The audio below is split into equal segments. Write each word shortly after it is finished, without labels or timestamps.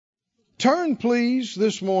Turn, please,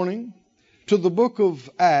 this morning to the book of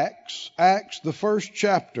Acts, the first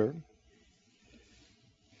chapter,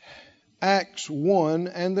 Acts 1,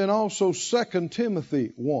 and then also 2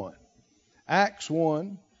 Timothy 1. Acts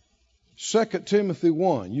 1, 2 Timothy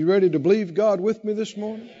 1. You ready to believe God with me this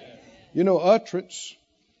morning? You know, utterance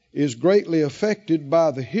is greatly affected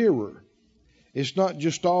by the hearer. It's not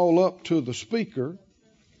just all up to the speaker.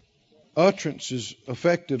 Utterance is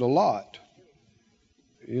affected a lot.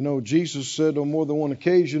 You know, Jesus said on more than one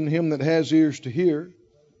occasion, him that has ears to hear,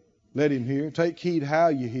 let him hear. Take heed how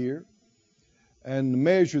you hear. And the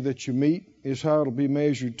measure that you meet is how it'll be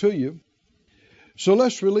measured to you. So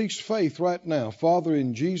let's release faith right now. Father,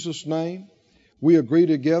 in Jesus' name, we agree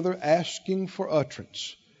together asking for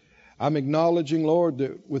utterance. I'm acknowledging, Lord,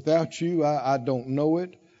 that without you, I don't know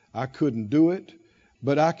it. I couldn't do it.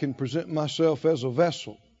 But I can present myself as a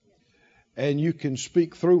vessel. And you can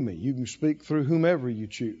speak through me. You can speak through whomever you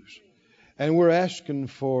choose. And we're asking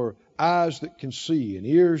for eyes that can see and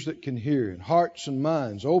ears that can hear and hearts and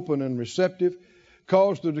minds open and receptive.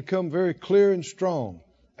 Cause there to come very clear and strong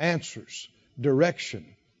answers, direction,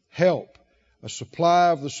 help, a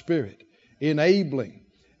supply of the Spirit, enabling.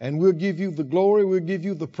 And we'll give you the glory, we'll give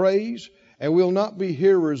you the praise, and we'll not be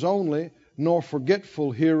hearers only, nor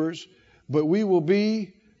forgetful hearers, but we will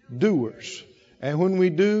be doers. And when we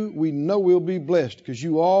do, we know we'll be blessed because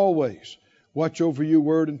you always watch over your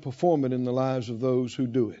word and perform it in the lives of those who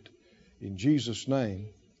do it. In Jesus' name,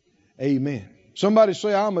 amen. Somebody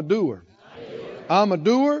say, I'm a doer. I'm a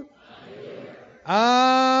doer.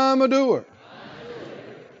 I'm a doer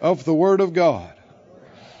of the Word of God.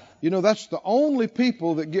 You know, that's the only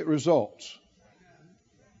people that get results.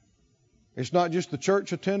 It's not just the church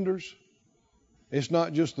attenders. It's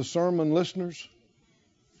not just the sermon listeners.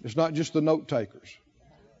 It's not just the note takers.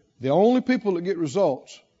 The only people that get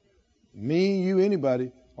results, me, you,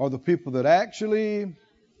 anybody, are the people that actually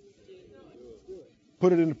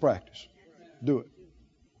put it into practice. Do it.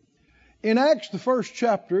 In Acts, the first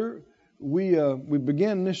chapter, we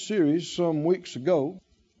began this series some weeks ago.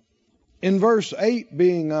 In verse 8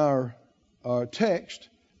 being our text,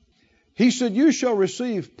 he said, you shall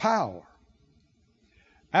receive power.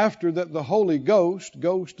 After that the Holy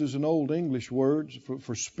Ghost is an old English word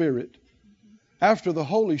for spirit. After the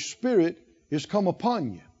Holy Spirit is come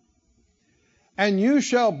upon you. And you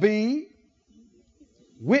shall be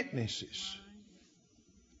witnesses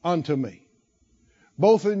unto me.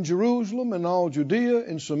 Both in Jerusalem and all Judea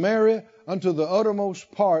and Samaria unto the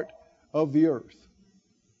uttermost part of the earth.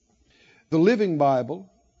 The Living Bible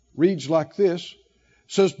reads like this,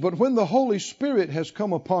 says, but when the Holy Spirit has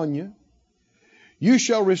come upon you, you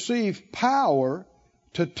shall receive power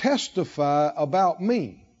to testify about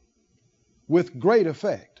me with great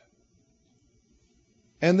effect.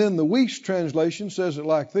 And then the Wuest translation says it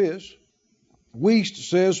like this. Wuest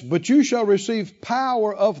says, but you shall receive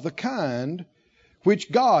power of the kind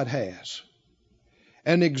which God has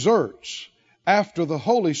and exerts after the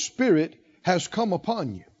Holy Spirit has come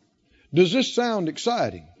upon you. Does this sound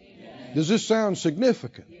exciting? Amen. Does this sound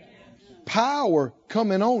significant? Yes. Power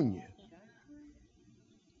coming on you.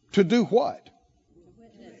 To do what?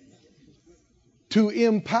 To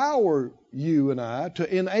empower you and I,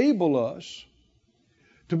 to enable us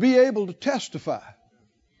to be able to testify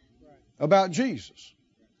about Jesus.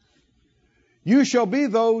 You shall be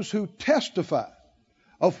those who testify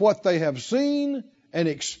of what they have seen and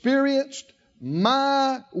experienced,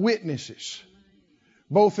 my witnesses,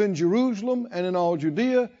 both in Jerusalem and in all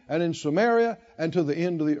Judea and in Samaria and to the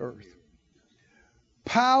end of the earth.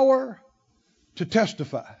 Power to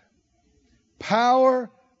testify.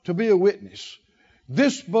 Power to be a witness.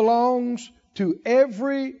 This belongs to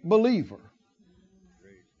every believer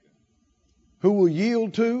who will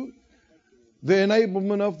yield to the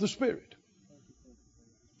enablement of the Spirit.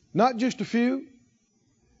 Not just a few.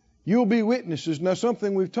 You'll be witnesses. Now,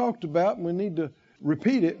 something we've talked about, and we need to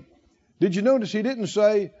repeat it. Did you notice he didn't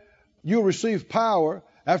say you'll receive power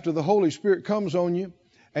after the Holy Spirit comes on you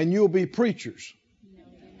and you'll be preachers?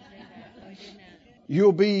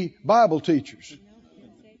 You'll be Bible teachers.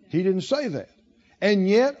 He didn't say that. And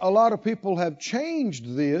yet a lot of people have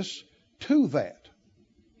changed this to that.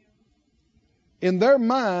 In their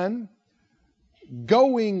mind,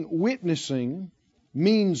 going witnessing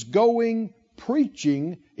means going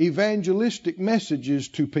preaching evangelistic messages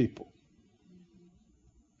to people.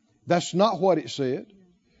 That's not what it said.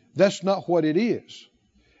 That's not what it is.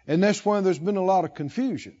 And that's why there's been a lot of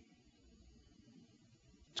confusion.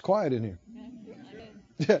 It's quiet in here.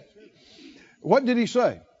 Yeah. What did he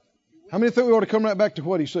say? How many think we ought to come right back to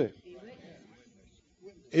what he said?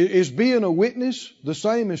 Is being a witness the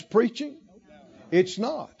same as preaching? It's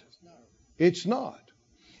not. It's not.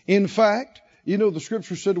 In fact, you know, the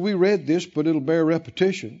scripture said, we read this, but it'll bear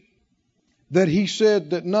repetition, that he said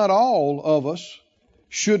that not all of us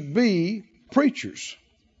should be preachers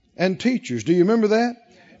and teachers. Do you remember that?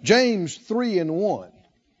 James 3:1.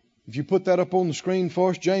 If you put that up on the screen for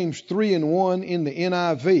us, James 3:1 in the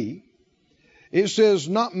NIV, it says,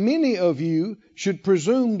 not many of you should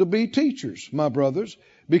presume to be teachers, my brothers,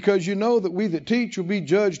 because you know that we that teach will be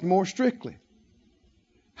judged more strictly.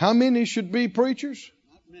 How many should be preachers?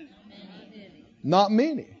 Not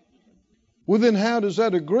many. Well, then how does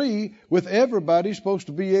that agree with everybody supposed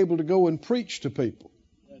to be able to go and preach to people?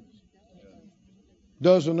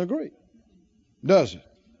 Doesn't agree, does it?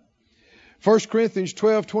 1 Corinthians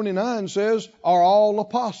 12:29 says, are all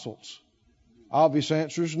apostles? Obvious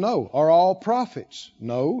answer is no. Are all prophets?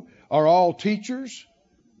 No. Are all teachers?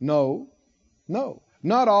 No. No.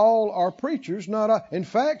 Not all are preachers. In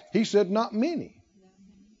fact, he said not many.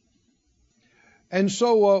 And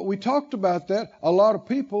so we talked about that. A lot of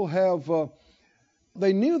people have,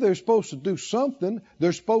 they knew they're supposed to do something.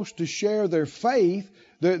 They're supposed to share their faith.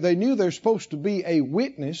 They knew they're supposed to be a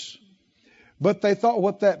witness. But they thought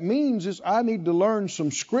what that means is I need to learn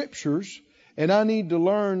some scriptures and I need to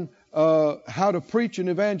learn how to preach an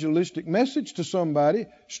evangelistic message to somebody,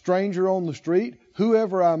 stranger on the street,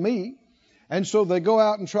 whoever I meet. And so they go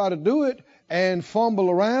out and try to do it and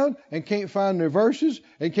fumble around and can't find their verses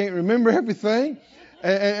and can't remember everything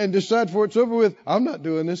and decide before it's over with, I'm not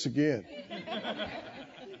doing this again.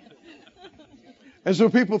 And so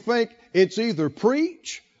people think it's either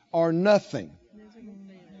preach or nothing.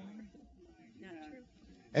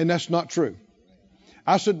 And that's not true.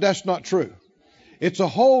 I said that's not true. It's a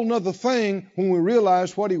whole nother thing when we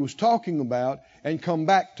realize what he was talking about and come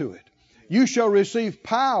back to it. You shall receive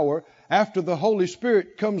power after the Holy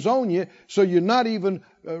Spirit comes on you, so you're not even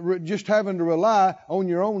just having to rely on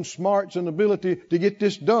your own smarts and ability to get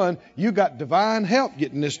this done. You got divine help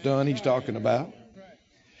getting this done, he's talking about.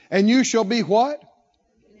 And you shall be what?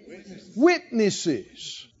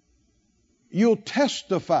 Witnesses. You'll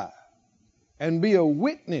testify and be a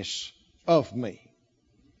witness of me.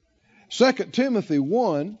 2 Timothy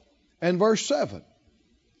 1 and verse 7.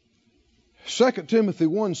 2 Timothy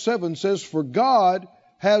 1:7 says, for God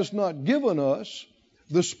has not given us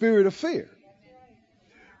the spirit of fear,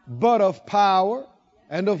 but of power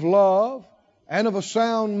and of love and of a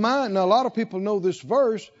sound mind. Now, a lot of people know this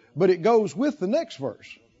verse, but it goes with the next verse.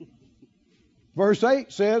 Verse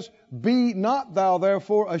 8 says, be not thou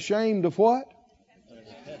therefore ashamed of what?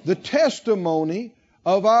 The testimony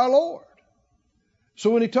of our Lord. So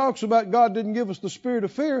when he talks about God didn't give us the spirit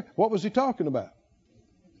of fear, what was he talking about?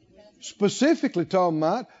 Specifically talking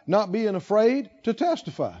about not being afraid to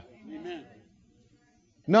testify. Amen.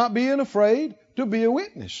 Not being afraid to be a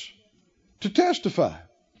witness, to testify.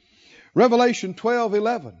 Revelation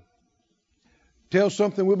 12:11 tells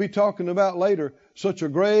something we'll be talking about later. Such a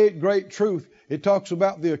great, great truth. It talks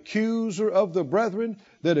about the accuser of the brethren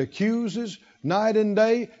that accuses night and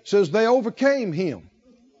day. Says they overcame him.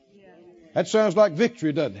 That sounds like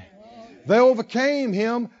victory, doesn't it? They overcame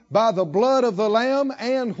him by the blood of the Lamb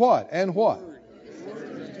and what? And what?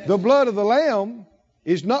 The blood of the Lamb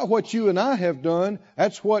is not what you and I have done.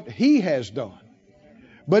 That's what he has done.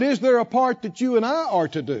 But is there a part that you and I are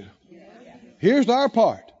to do? Here's our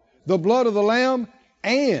part. The blood of the Lamb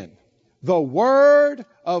and the word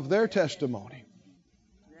of their testimony.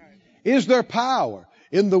 Is there power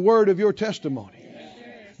in the word of your testimony?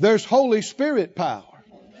 There's Holy Spirit power.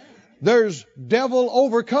 There's devil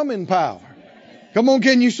overcoming power. Come on,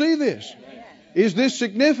 can you see this? Is this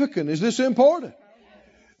significant? Is this important?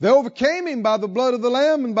 They overcame him by the blood of the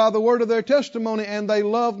Lamb and by the word of their testimony, and they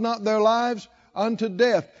loved not their lives unto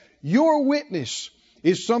death. Your witness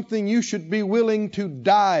is something you should be willing to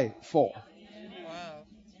die for.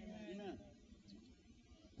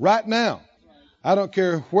 Right now. I don't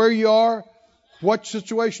care where you are, what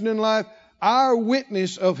situation in life. Our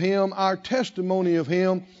witness of him, our testimony of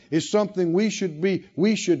him is something we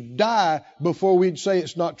should die before we'd say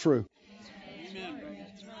it's not true.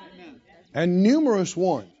 Amen. And numerous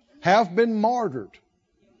ones have been martyred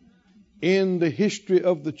in the history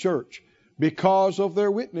of the church because of their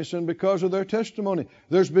witness and because of their testimony.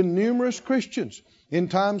 There's been numerous Christians in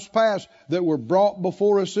times past that were brought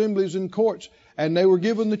before assemblies and courts, and they were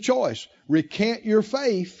given the choice. Recant your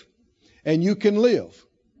faith and you can live.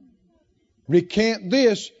 Recant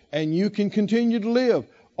this and you can continue to live.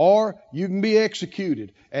 Or you can be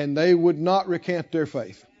executed. And they would not recant their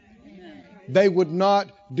faith. They would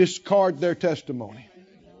not discard their testimony.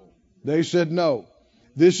 They said, no,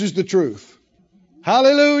 this is the truth.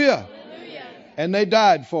 Hallelujah. And they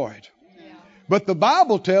died for it. But the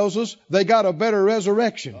Bible tells us they got a better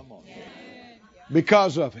resurrection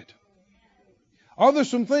because of it. Are there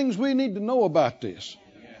some things we need to know about this?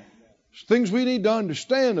 Things we need to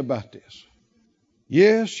understand about this?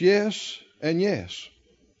 Yes, yes, and yes.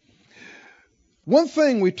 One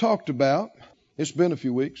thing we talked about, it's been a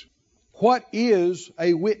few weeks. What is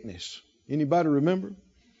a witness? Anybody remember?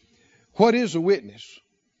 What is a witness?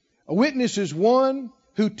 A witness is one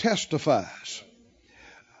who testifies.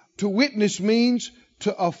 To witness means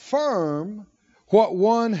to affirm what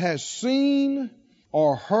one has seen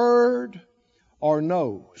or heard or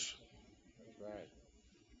knows.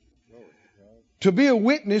 To be a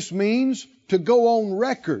witness means to go on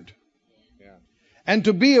record. And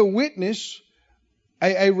to be a witness,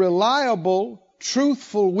 a reliable,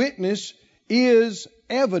 truthful witness is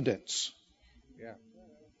evidence.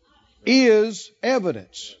 Is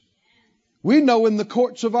evidence. We know in the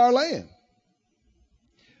courts of our land,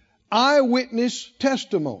 eyewitness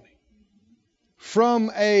testimony from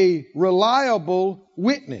a reliable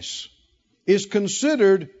witness is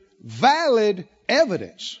considered valid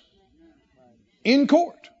evidence in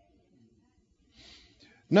court.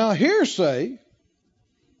 Now, hearsay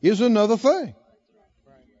is another thing.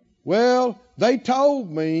 Well, they told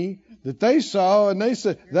me that they saw, and they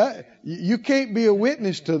said that you can't be a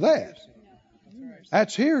witness to that.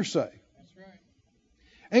 That's hearsay.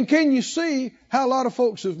 And can you see how a lot of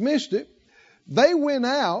folks have missed it? They went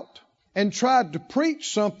out and tried to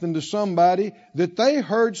preach something to somebody that they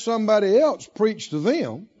heard somebody else preach to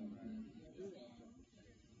them.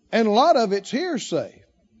 And a lot of it's hearsay.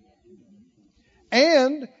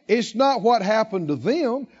 And it's not what happened to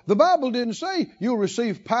them. The Bible didn't say you'll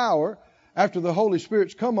receive power after the Holy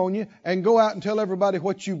Spirit's come on you and go out and tell everybody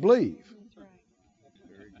what you believe.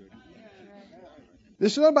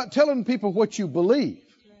 This is not about telling people what you believe.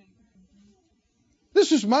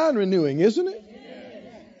 This is mind renewing, isn't it?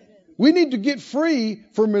 We need to get free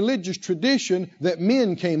from religious tradition that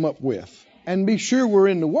men came up with and be sure we're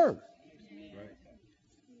in the Word.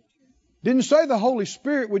 Didn't say the Holy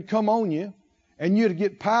Spirit would come on you and you'd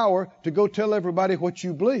get power to go tell everybody what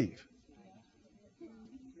you believe.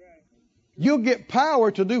 You'll get power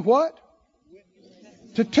to do what?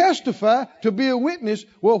 To testify, to be a witness.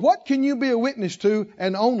 Well, what can you be a witness to?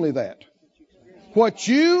 And only that. What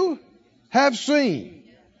you have seen,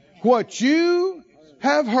 what you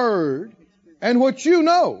have heard, and what you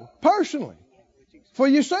know personally for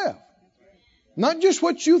yourself. Not just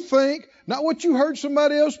what you think, not what you heard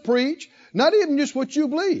somebody else preach, not even just what you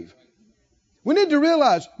believe. We need to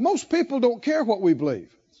realize most people don't care what we believe.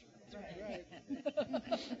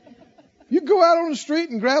 You go out on the street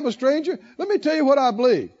and grab a stranger, let me tell you what I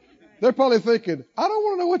believe. They're probably thinking, I don't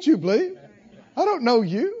want to know what you believe. I don't know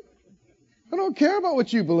you. I don't care about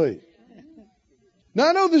what you believe. Now,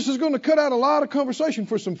 I know this is going to cut out a lot of conversation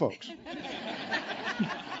for some folks.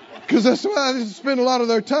 Because that's why they spend a lot of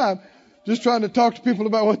their time just trying to talk to people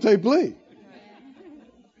about what they believe.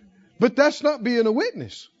 But that's not being a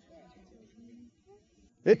witness.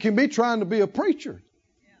 It can be trying to be a preacher.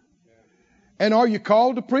 And are you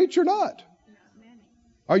called to preach or not?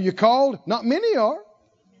 Are you called? Not many are.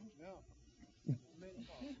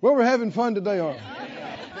 Well, we're having fun today, aren't we?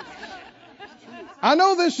 I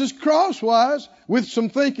know this is crosswise with some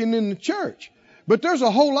thinking in the church, but there's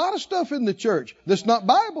a whole lot of stuff in the church that's not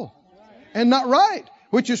Bible and not right,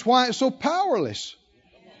 which is why it's so powerless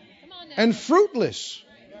and fruitless.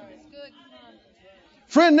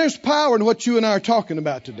 Friend, there's power in what you and I are talking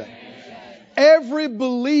about today. Every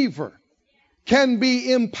believer can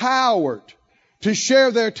be empowered to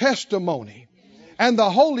share their testimony, and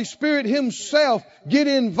the Holy Spirit Himself get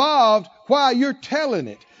involved while you're telling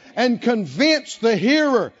it, and convince the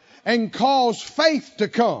hearer and cause faith to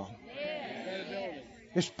come.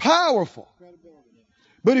 It's powerful.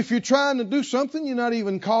 But if you're trying to do something you're not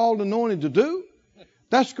even called and anointed to do,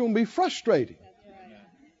 that's going to be frustrating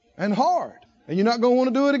and hard. And you're not going to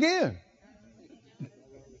want to do it again.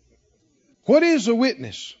 What is a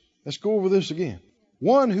witness? Let's go over this again.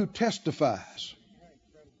 One who testifies.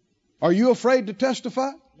 Are you afraid to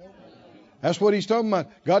testify? That's what he's talking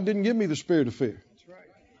about. God didn't give me the spirit of fear,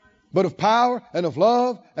 but of power and of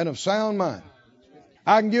love and of sound mind.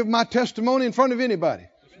 I can give my testimony in front of anybody.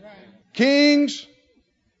 Kings,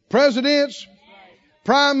 presidents,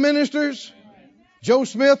 prime ministers, Joe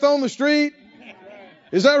Smith on the street.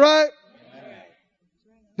 Is that right?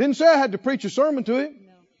 Didn't say I had to preach a sermon to him.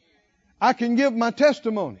 I can give my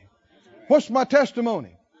testimony. What's my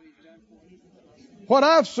testimony? What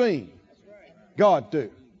I've seen God do.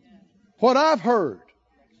 What I've heard.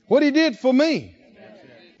 What He did for me.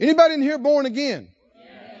 Anybody in here born again?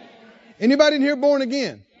 Anybody in here born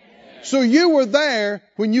again? So you were there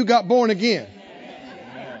when you got born again.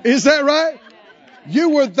 Is that right? You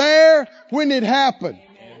were there when it happened.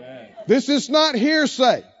 This is not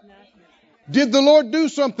hearsay. Did the Lord do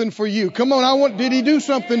something for you? Come on, did He do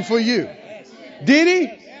something for you? Did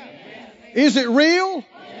He? Is it real?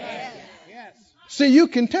 See, you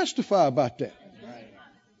can testify about that.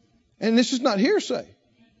 And this is not hearsay.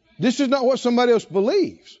 This is not what somebody else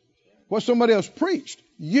believes, what somebody else preached.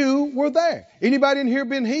 You were there. Anybody in here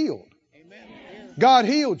been healed? God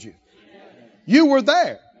healed you. You were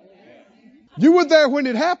there. You were there when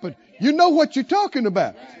it happened. You know what you're talking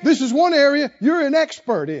about. This is one area you're an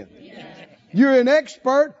expert in. You're an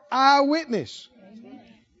expert eyewitness.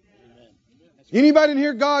 Anybody in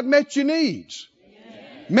here, God met your needs?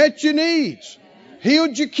 Met your needs.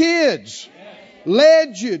 Healed your kids.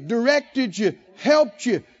 Led you, directed you, helped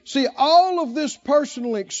you. See, all of this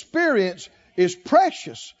personal experience is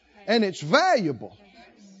precious and it's valuable.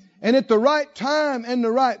 And at the right time and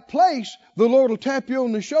the right place, the Lord will tap you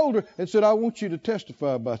on the shoulder and say, I want you to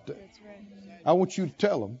testify about that. I want you to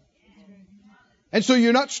tell them. And so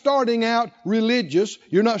you're not starting out religious.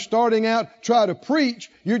 You're not starting out trying to preach.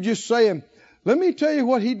 You're just saying, let me tell you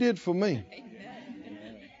what He did for me.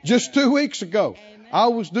 Just 2 weeks ago, I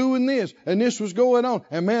was doing this and this was going on.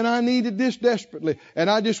 And man, I needed this desperately. And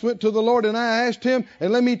I just went to the Lord and I asked Him.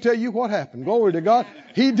 And let me tell you what happened. Glory to God.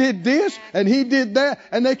 He did this and He did that.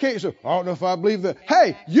 And they can't say, I don't know if I believe that.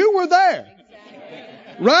 Hey, you were there.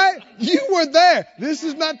 Right? You were there. This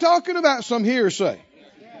is not talking about some hearsay.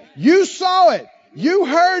 You saw it. You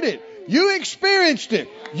heard it. You experienced it.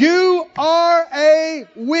 You are a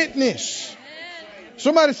witness.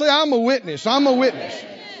 Somebody say, I'm a witness. I'm a witness.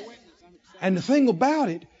 And the thing about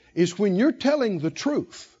it is when you're telling the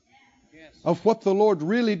truth of what the Lord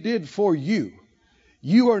really did for you,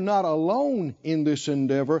 you are not alone in this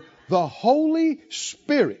endeavor. The Holy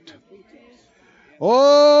Spirit,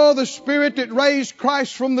 the Spirit that raised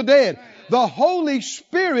Christ from the dead, the Holy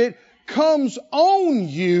Spirit comes on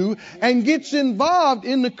you and gets involved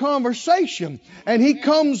in the conversation. And He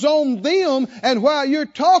comes on them, and while you're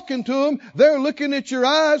talking to them, they're looking at your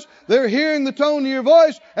eyes, they're hearing the tone of your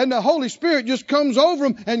voice, and the Holy Spirit just comes over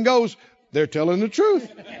them and goes, they're telling the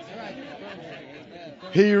truth.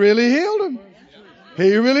 He really healed them.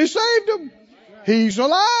 He really saved them. He's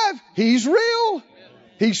alive. He's real.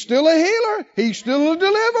 He's still a healer. He's still a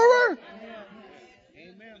deliverer.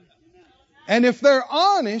 And if they're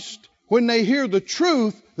honest, when they hear the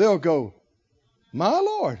truth, they'll go, my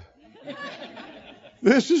Lord,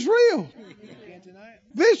 this is real.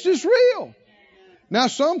 This is real. Now,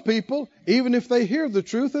 some people, even if they hear the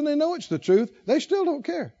truth and they know it's the truth, they still don't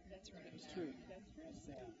care.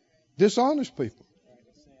 Dishonest people.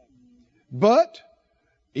 But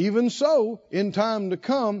even so, in time to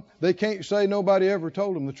come, they can't say nobody ever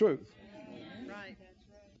told them the truth.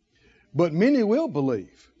 But many will believe.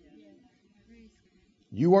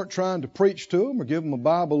 You weren't trying to preach to them or give them a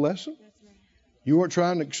Bible lesson. You weren't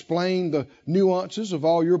trying to explain the nuances of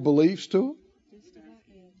all your beliefs to them.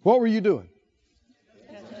 What were you doing?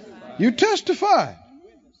 You testified.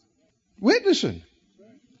 Witnessing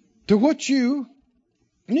to what you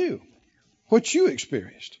knew, what you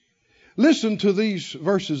experienced. Listen to these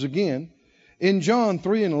verses again. In John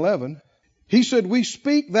 3:11, He said, we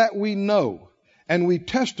speak that we know, and we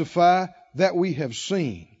testify that we have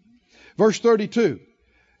seen. Verse 32,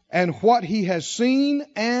 and what He has seen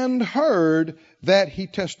and heard, that He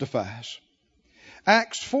testifies.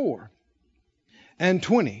 Acts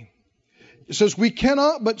 4:20, it says, we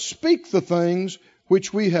cannot but speak the things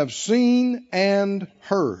which we have seen and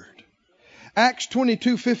heard. Acts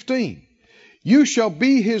 22:15, you shall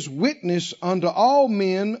be His witness unto all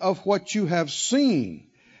men of what you have seen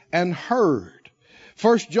and heard.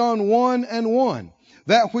 1 John 1:1,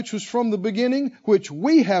 that which was from the beginning, which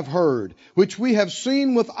we have heard, which we have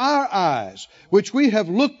seen with our eyes, which we have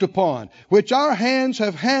looked upon, which our hands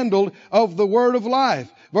have handled of the word of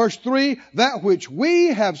life. Verse 3, that which we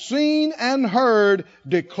have seen and heard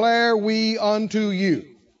declare we unto you.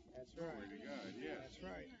 That's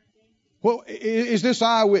right. Well, is this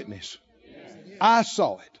eyewitness? I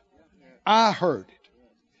saw it. I heard it.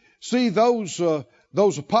 See, those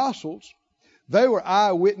apostles, they were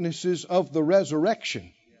eyewitnesses of the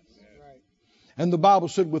resurrection. And the Bible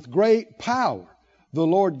said with great power, the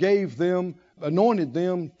Lord gave them, anointed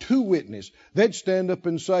them to witness. They'd stand up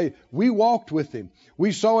and say, we walked with Him.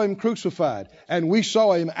 We saw Him crucified. And we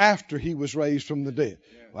saw Him after He was raised from the dead.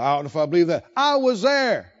 Well, I don't know if I believe that. I was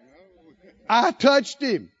there. I touched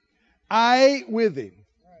Him. I ate with Him.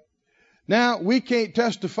 Now, we can't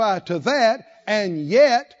testify to that, and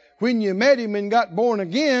yet, when you met Him and got born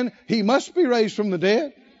again, He must be raised from the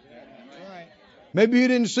dead. Maybe you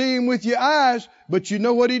didn't see him with your eyes, but you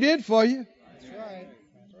know what he did for you.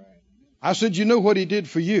 I said, you know what he did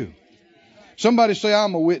for you. Somebody say,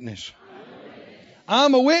 I'm a witness.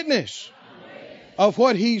 I'm a witness of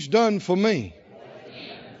what he's done for me.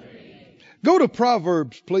 Go to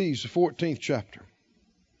Proverbs, please, the 14th chapter.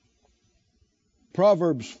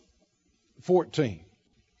 Proverbs 14.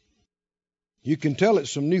 You can tell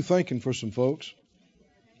it's some new thinking for some folks.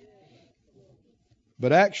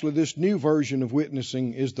 But actually, this new version of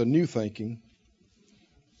witnessing is the new thinking.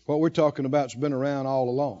 What we're talking about has been around all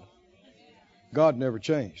along. God never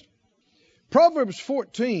changed. Proverbs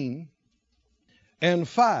 14 and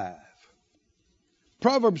 5.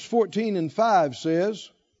 Proverbs 14 and 5 says,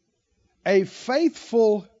 a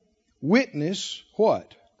faithful witness,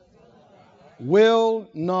 what? Will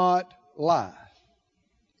not lie.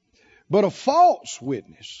 But a false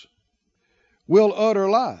witness will utter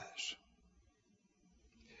lies.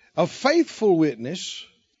 A faithful witness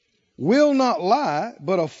will not lie,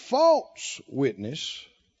 but a false witness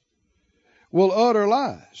will utter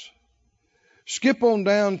lies. Skip on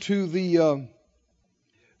down to the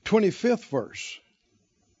 25th verse.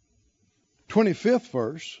 25th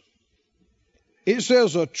verse. It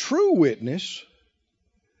says, a true witness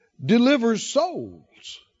delivers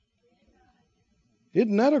souls.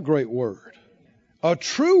 Isn't that a great word? A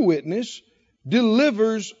true witness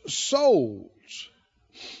delivers souls.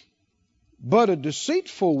 But a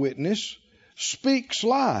deceitful witness speaks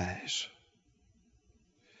lies.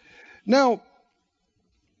 Now,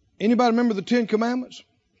 anybody remember the 10 Commandments?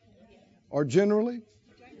 Or generally?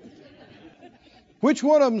 Which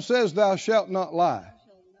one of them says thou shalt not lie?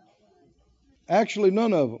 Actually,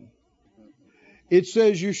 none of them. It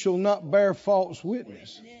says you shall not bear false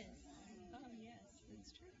witness.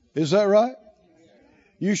 Is that right?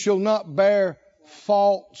 You shall not bear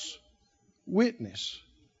false witness.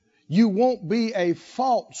 You won't be a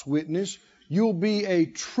false witness. You'll be a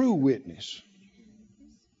true witness.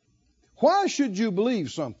 Why should you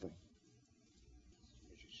believe something?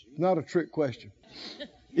 Not a trick question.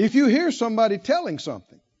 If you hear somebody telling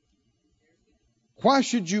something, why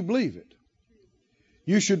should you believe it?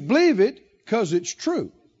 You should believe it because it's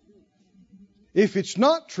true. If it's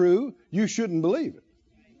not true, you shouldn't believe it.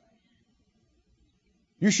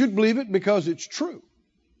 You should believe it because it's true.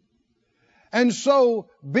 And so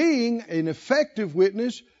being an effective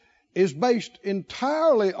witness is based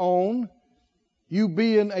entirely on you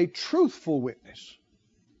being a truthful witness.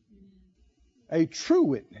 A true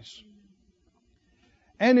witness.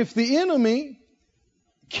 And if the enemy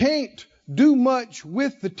can't do much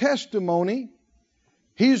with the testimony,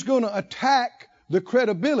 he's going to attack the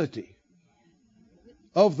credibility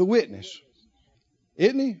of the witness.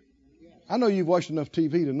 Isn't he? I know you've watched enough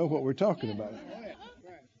TV to know what we're talking about.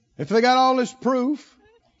 If they got all this proof,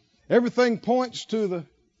 everything points to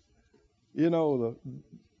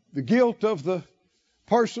the guilt of the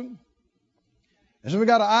person. And so we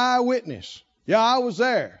got an eyewitness. Yeah, I was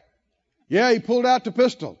there. Yeah, he pulled out the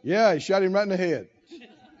pistol. Yeah, he shot him right in the head.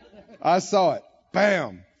 I saw it.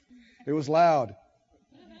 Bam. It was loud.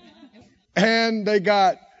 And they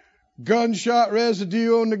got gunshot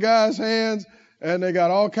residue on the guy's hands, and they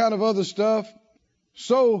got all kind of other stuff.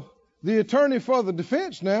 So the attorney for the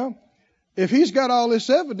defense now, if he's got all this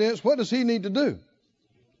evidence, what does he need to do?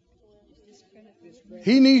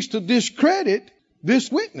 He needs to discredit this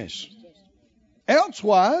witness.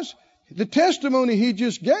 Elsewise, the testimony he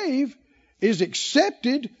just gave is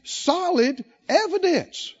accepted, solid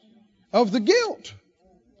evidence of the guilt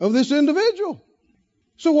of this individual.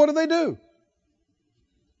 So what do?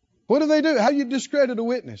 What do? How do you discredit a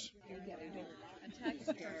witness?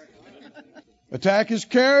 Attack his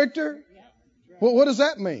character? Well, what does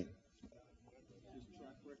that mean?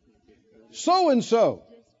 So and so.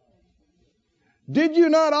 Did you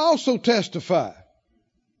not also testify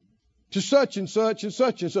to such and such and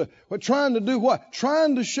such and such? But trying to do what?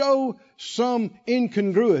 Trying to show some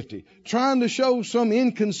incongruity. Trying to show some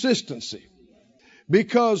inconsistency.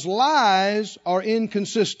 Because lies are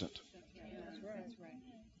inconsistent.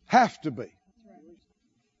 Have to be.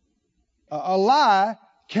 A lie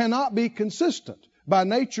cannot be consistent by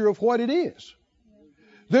nature of what it is.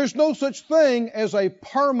 There's no such thing as a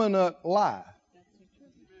permanent lie.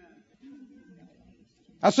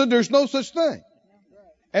 I said there's no such thing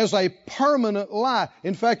as a permanent lie.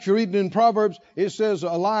 In fact, you're reading in Proverbs, it says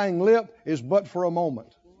a lying lip is but for a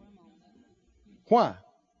moment. Why?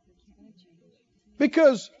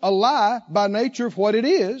 Because a lie, by nature of what it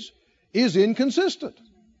is inconsistent.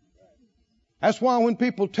 That's why when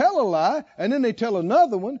people tell a lie, and then they tell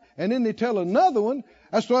another one, and then they tell another one,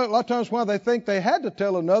 That's why a lot of times why they think they had to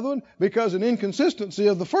tell another one, because an inconsistency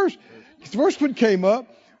of the first one came up.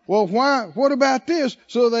 Well, why? What about this?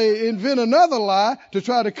 So they invent another lie to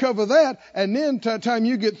try to cover that, and then by the time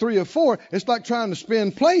you get 3 or 4, it's like trying to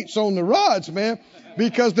spin plates on the rods, man,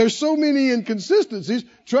 because there's so many inconsistencies.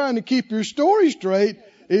 Trying to keep your story straight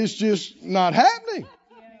is just not happening.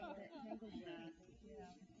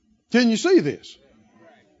 Can you see this?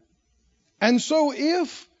 And so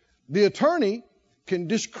if the attorney can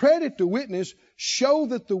discredit the witness, show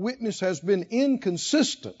that the witness has been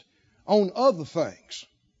inconsistent on other things,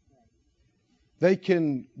 they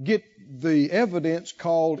can get the evidence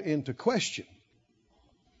called into question.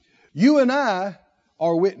 You and I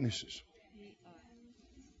are witnesses.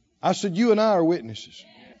 I said you and I are witnesses.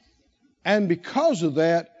 And because of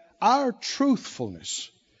that, our truthfulness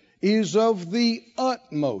is of the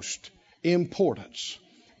utmost importance.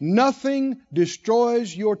 Nothing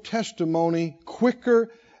destroys your testimony quicker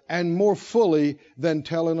and more fully than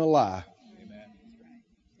telling a lie.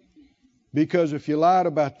 Because if you lied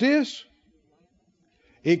about this,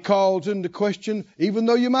 it calls into question, even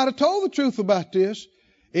though you might have told the truth about this,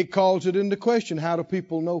 it calls it into question. How do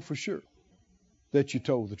people know for sure that you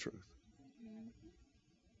told the truth?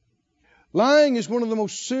 Lying is one of the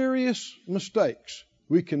most serious mistakes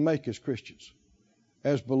we can make as Christians,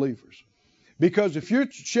 as believers. Because if you're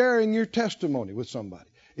sharing your testimony with somebody,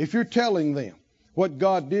 if you're telling them what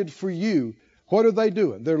God did for you, what are they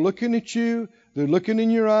doing? They're looking at you, they're looking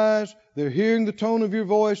in your eyes, they're hearing the tone of your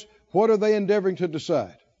voice. What are they endeavoring to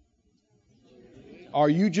decide? Are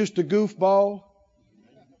you just a goofball?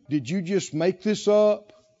 Did you just make this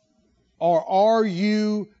up? Or are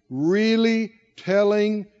you really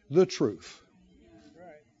telling the truth?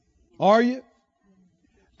 Are you?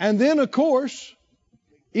 And then, of course,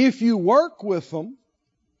 if you work with them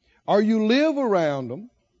or you live around them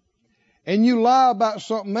and you lie about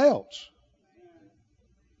something else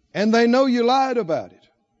and they know you lied about it,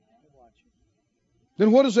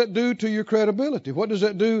 then what does that do to your credibility? What does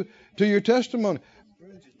that do to your testimony?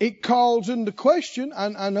 It calls into question,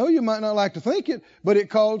 I know you might not like to think it, but it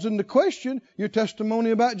calls into question your testimony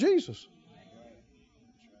about Jesus.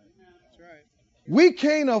 We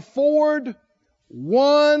can't afford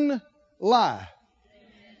one lie.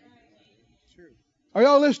 Are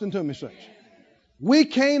y'all listening to me, saints? We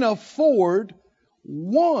can't afford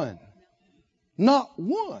one, not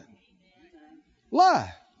one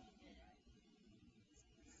lie.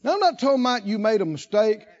 Now, I'm not talking about you made a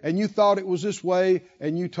mistake and you thought it was this way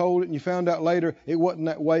and you told it and you found out later it wasn't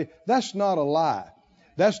that way. That's not a lie.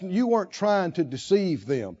 You weren't trying to deceive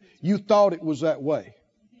them. You thought it was that way.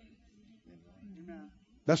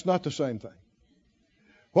 That's not the same thing.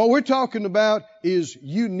 What we're talking about is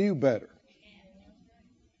you knew better.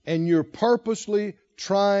 And you're purposely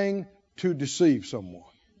trying to deceive someone.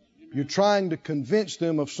 You're trying to convince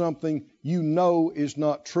them of something you know is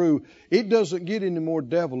not true. It doesn't get any more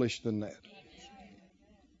devilish than that.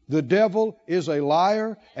 The devil is a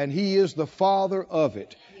liar, and he is the father of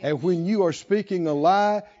it. And when you are speaking a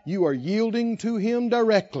lie, you are yielding to him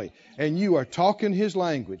directly, and you are talking his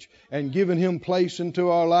language and giving him place into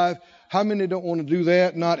our life. How many don't want to do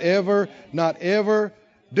that? Not ever, not ever.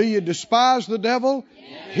 Do you despise the devil?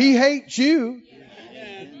 He hates you.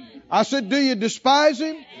 I said, do you despise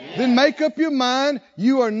him? Then make up your mind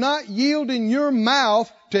you are not yielding your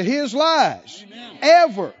mouth to his lies.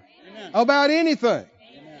 Ever. About anything.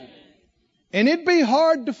 And it'd be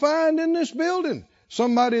hard to find in this building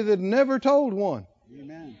somebody that never told one.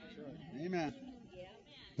 Amen. Amen.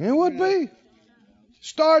 It would be.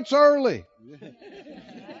 Starts early.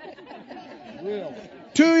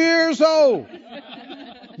 2 years old.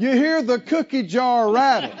 You hear the cookie jar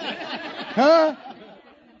rattle. Huh?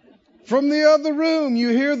 From the other room, you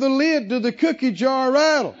hear the lid to the cookie jar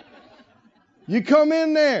rattle. You come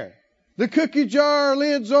in there. The cookie jar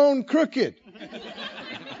lid's on crooked.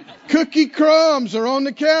 Cookie crumbs are on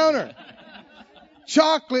the counter.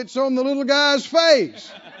 Chocolate's on the little guy's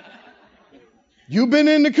face. You been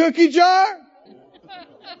in the cookie jar?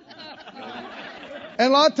 And a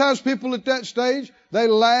lot of times people at that stage, they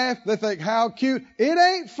laugh. They think, how cute. It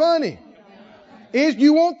ain't funny.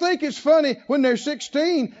 You won't think it's funny when they're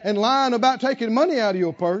 16 and lying about taking money out of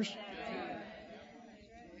your purse.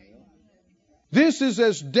 This is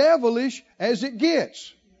as devilish as it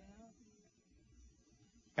gets.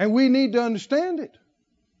 And we need to understand it.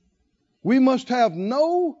 We must have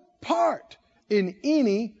no part in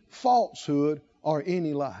any falsehood or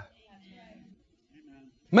any lie.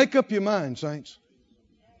 Make up your mind, saints,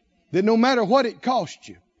 that no matter what it costs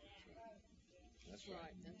you.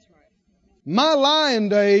 My lying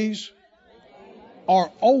days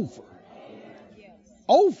are over.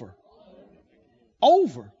 Over.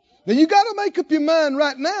 Over. Now you got to make up your mind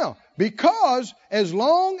right now, because as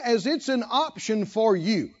long as it's an option for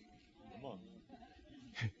you,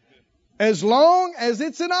 as long as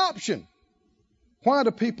it's an option, why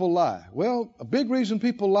do people lie? Well, a big reason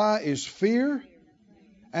people lie is fear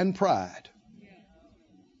and pride.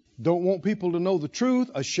 Don't want people to know the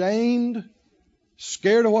truth, ashamed,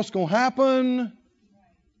 scared of what's going to happen.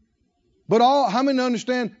 But how many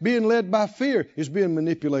understand being led by fear is being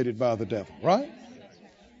manipulated by the devil, right?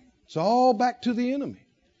 It's all back to the enemy.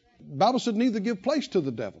 The Bible said neither give place to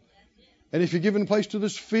the devil. And if you're giving place to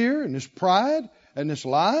this fear and this pride and this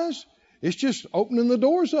lies, it's just opening the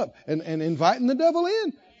doors up and inviting the devil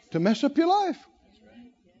in to mess up your life.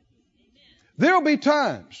 There'll be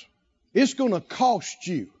times it's going to cost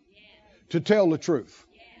you to tell the truth.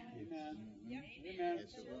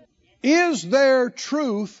 Is there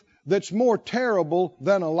truth that's more terrible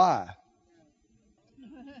than a lie?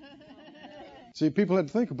 See, people had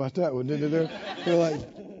to think about that one, didn't they? They're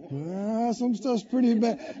like, some stuff's pretty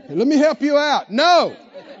bad. Let me help you out. No.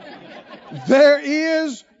 There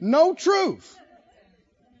is no truth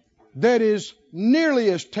that is nearly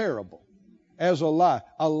as terrible as a lie.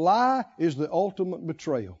 A lie is the ultimate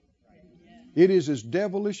betrayal. It is as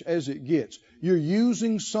devilish as it gets. You're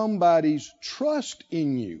using somebody's trust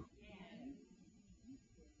in you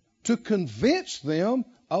to convince them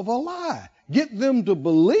of a lie. Get them to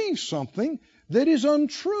believe something that is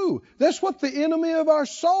untrue. That's what the enemy of our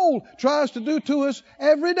soul tries to do to us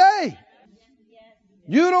every day.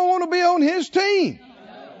 You don't want to be on his team.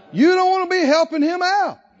 You don't want to be helping him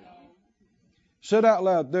out. Said out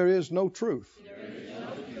loud, there is no truth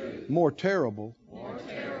more terrible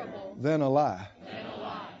than a lie.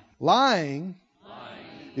 Lying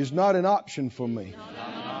is not an option for me.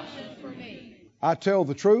 I tell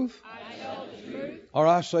the truth or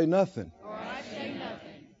I say nothing.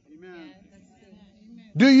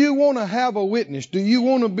 Do you want to have a witness? Do you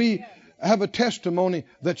want to have a testimony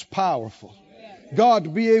that's powerful? God to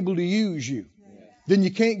be able to use you. Then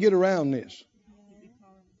you can't get around this.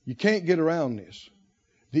 You can't get around this.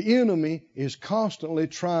 The enemy is constantly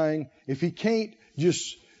trying, if he can't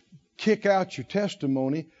just kick out your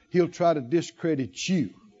testimony, he'll try to discredit you,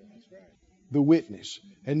 the witness.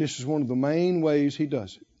 And this is one of the main ways he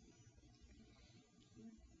does it.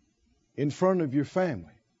 In front of your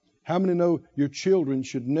family. How many know your children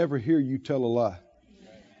should never hear you tell a lie?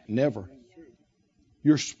 Never.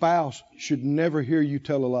 Your spouse should never hear you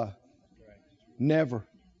tell a lie. Never.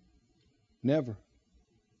 Never.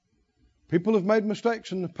 People have made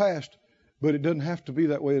mistakes in the past, but it doesn't have to be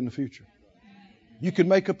that way in the future. You can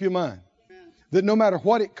make up your mind that no matter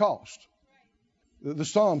what it costs. The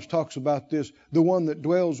Psalms talks about this, the one that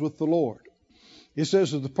dwells with the Lord. It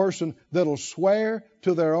says of the person that'll swear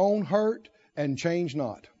to their own hurt and change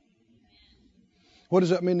not. What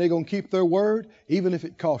does that mean? They're going to keep their word even if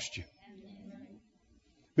it costs you.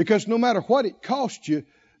 Because no matter what it costs you,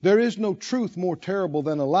 there is no truth more terrible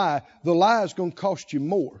than a lie. The lie is going to cost you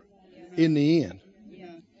more in the end.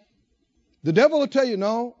 The devil will tell you,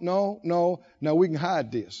 no, now we can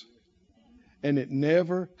hide this. And it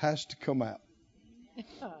never has to come out.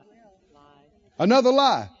 Another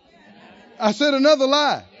lie. I said another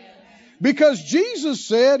lie. Because Jesus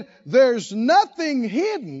said there's nothing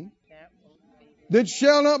hidden that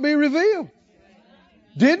shall not be revealed.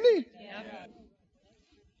 Didn't he?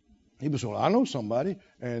 He was saying, I know somebody,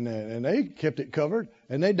 and they kept it covered,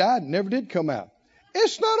 and they died and never did come out.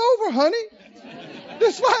 It's not over, honey.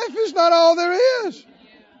 This life is not all there is.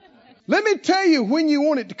 Let me tell you when you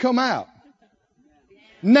want it to come out.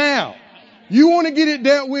 Now. You want to get it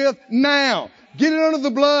dealt with now. Get it under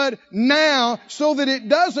the blood now so that it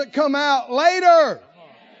doesn't come out later.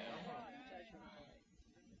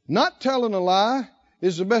 Not telling a lie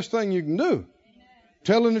is the best thing you can do.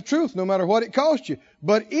 Telling the truth no matter what it costs you.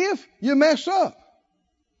 But if you mess up,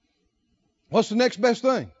 what's the next best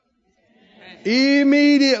thing?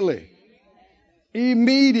 Immediately.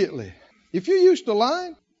 Immediately. If you're used to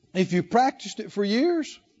lying, if you practiced it for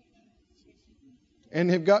years and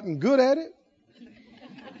have gotten good at it,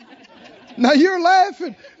 now you're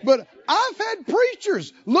laughing, but I've had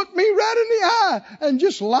preachers look me right in the eye and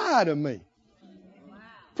just lie to me.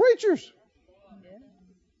 Preachers.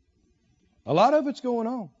 A lot of it's going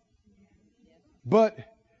on. But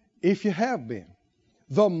if you have been,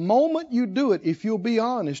 the moment you do it, if you'll be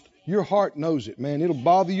honest, your heart knows it, man. It'll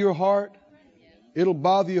bother your heart. It'll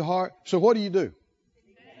bother your heart. So what do?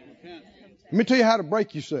 Let me tell you how to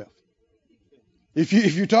break yourself. If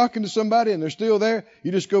you're talking to somebody and they're still there,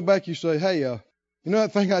 you just go back, you say, hey, you know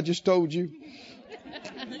that thing I just told you?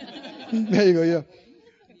 There you go, yeah.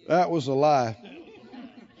 That was a lie.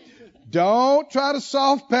 Don't try to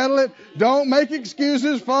soft pedal it. Don't make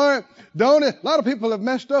excuses for it. A lot of people have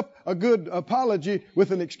messed up a good apology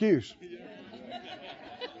with an excuse.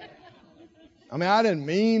 I mean, I didn't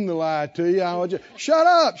mean to lie to you. I was just, shut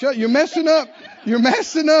up. You're messing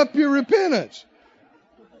up your repentance.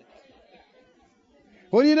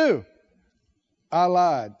 What do? I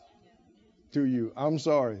lied to you. I'm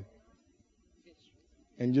sorry.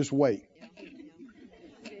 And just wait.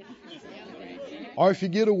 Or if you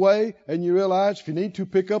get away and you realize if you need to,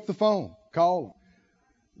 pick up the phone. Call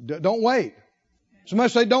them. Don't wait. Somebody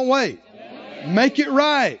say, don't wait. Make it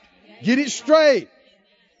right. Get it straight.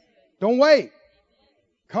 Don't wait.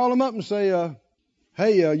 Call them up and say,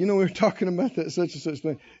 hey, we were talking about that such and such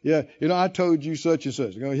thing. Yeah, I told you such and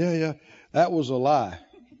such. Go, yeah, that was a lie.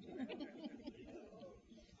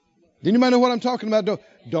 Do anybody know what I'm talking about?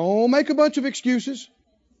 Don't make a bunch of excuses.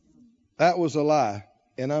 That was a lie,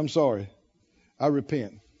 and I'm sorry. I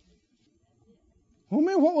repent. Well,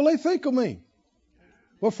 man, what will they think of me?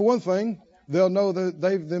 Well, for one thing, they'll know that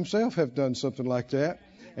they themselves have done something like that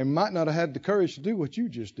and might not have had the courage to do what you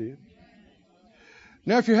just did.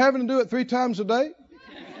 Now, if you're having to do it 3 times a day,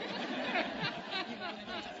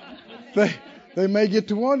 they may get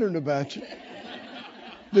to wondering about you,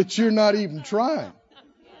 that you're not even trying.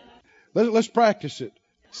 Let's practice it.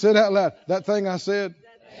 Say it out loud. That thing I said,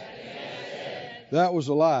 that was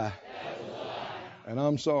a lie. And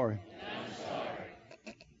I'm sorry.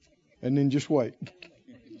 And then just wait.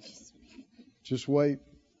 Just wait.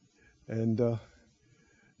 And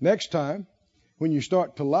next time, when you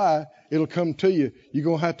start to lie, it'll come to you. You're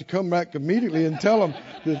going to have to come back immediately and tell them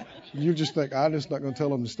that you just think, I'm just not going to tell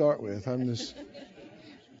them to start with.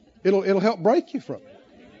 It'll help break you from it.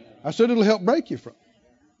 I said it'll help break you from it.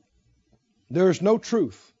 There is no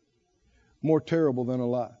truth more terrible than a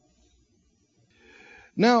lie.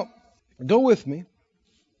 Now, go with me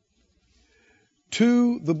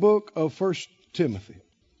to the book of 1 Timothy.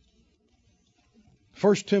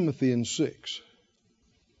 1 Timothy 6.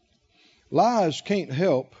 Lies can't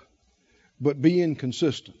help but be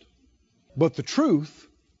inconsistent. But the truth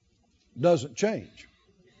doesn't change.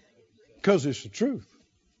 Because it's the truth.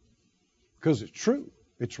 Because it's true.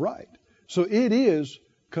 It's right. So it is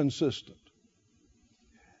consistent.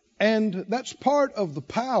 And that's part of the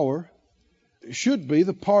power, should be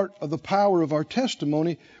the part of the power of our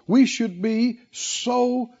testimony. We should be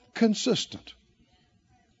so consistent.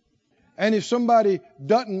 And if somebody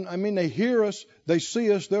doesn't, they hear us, they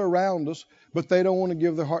see us, they're around us, but they don't want to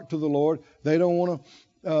give their heart to the Lord. They don't want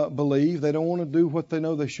to believe. They don't want to do what they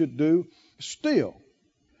know they should do. Still,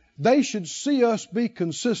 they should see us be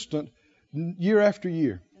consistent year after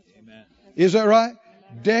year. Amen. Is that right?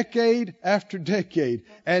 Decade after decade.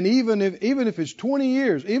 And even if it's 20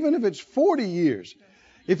 years, even if it's 40 years,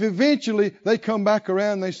 if eventually they come back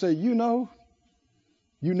around and they say, you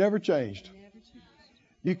never changed.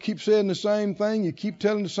 You keep saying the same thing. You keep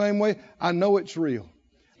telling the same way. I know it's real.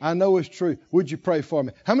 I know it's true. Would you pray for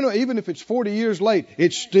me? How many know even if it's 40 years late,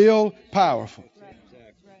 it's still powerful?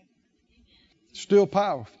 Still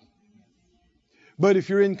powerful. But if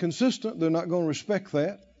you're inconsistent, they're not going to respect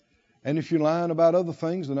that. And if you're lying about other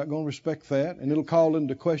things, they're not going to respect that. And it'll call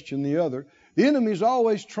into question the other. The enemy is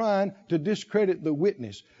always trying to discredit the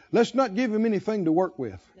witness. Let's not give him anything to work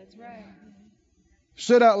with. That's right.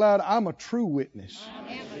 Say out loud, I'm a true witness.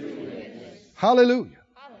 Hallelujah.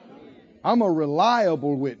 I'm a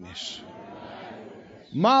reliable witness.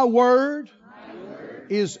 My word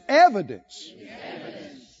is evidence.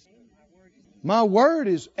 My word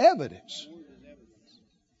is evidence.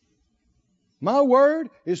 My word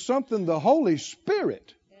is something the Holy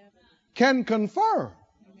Spirit can confirm.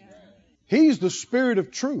 He's the Spirit of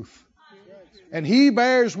truth. And He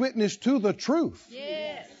bears witness to the truth.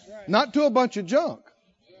 Not to a bunch of junk,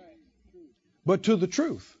 but to the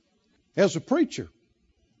truth. As a preacher,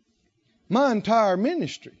 my entire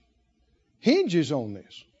ministry hinges on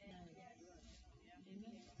this.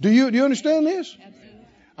 Do you understand this?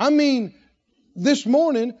 This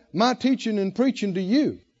morning, my teaching and preaching to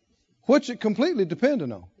you, what's it completely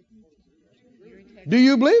dependent on? Do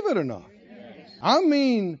you believe it or not?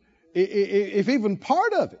 If even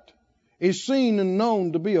part of it is seen and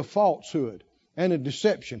known to be a falsehood and a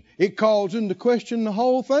deception, it calls into question the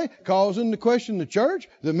whole thing, calls into question the church,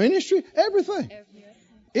 the ministry, everything.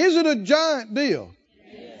 Is it a giant deal?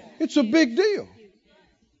 It's a big deal.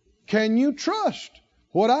 Can you trust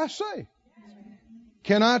what I say?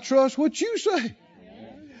 Can I trust what you say?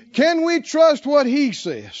 Can we trust what He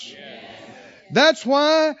says? That's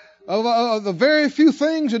why of the very few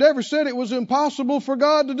things that ever said it was impossible for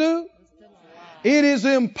God to do, it is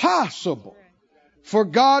impossible For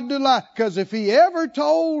God to lie. Because if He ever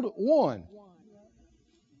told one,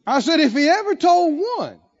 I said if He ever told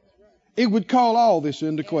one, it would call all this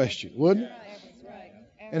into question, wouldn't it?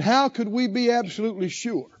 And how could we be absolutely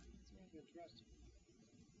sure?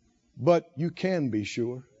 But you can be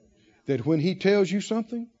sure that when He tells you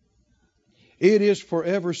something, it is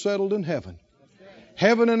forever settled in heaven.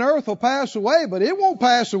 Heaven and earth will pass away, but it won't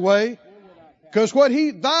pass away. Because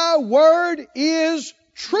thy word is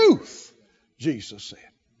truth, Jesus said.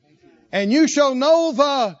 And you shall know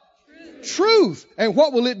the truth. And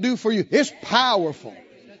what will it do for you? It's powerful.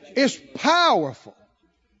 It's powerful.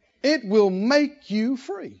 It will make you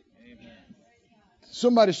free.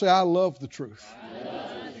 Somebody say, I love the truth.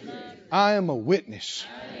 I am a witness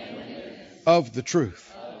of the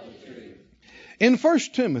truth. In 1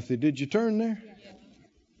 Timothy, did you turn there?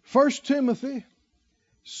 1 Timothy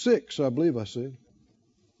 6, I believe I said.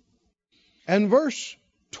 And verse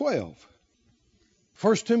 12.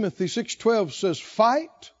 1 Timothy 6:12 says,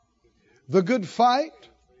 fight the good fight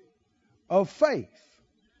of faith.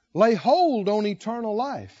 Lay hold on eternal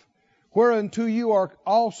life, whereunto you are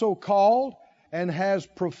also called, and has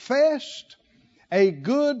professed a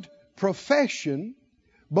good profession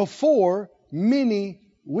before many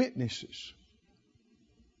witnesses.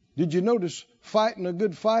 Did you notice fighting a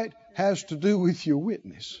good fight has to do with your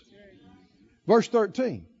witness? Verse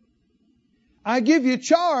 13. I give you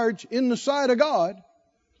charge in the sight of God,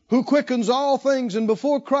 who quickens all things, and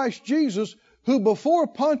before Christ Jesus, who before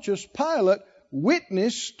Pontius Pilate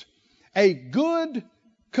witnessed a good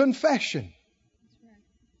confession.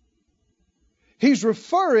 He's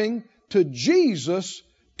referring to Jesus'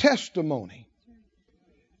 testimony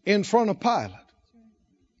in front of Pilate.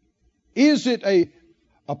 Is it a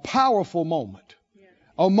powerful moment?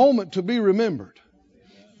 A moment to be remembered?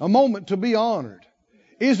 A moment to be honored?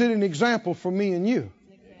 Is it an example for me and you?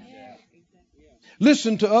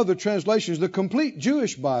 Listen to other translations. The Complete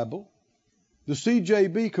Jewish Bible, the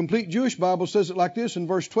CJB Complete Jewish Bible, says it like this in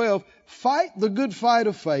verse 12. Fight the good fight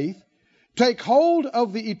of faith. Take hold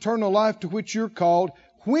of the eternal life to which you're called,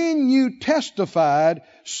 when you testified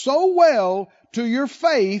so well to your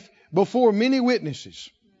faith before many witnesses.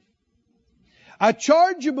 I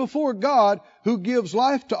charge you before God, who gives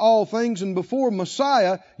life to all things, and before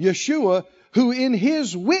Messiah, Yeshua, who in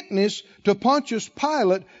His witness to Pontius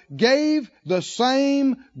Pilate gave the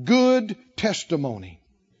same good testimony.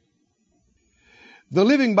 The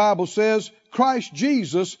Living Bible says Christ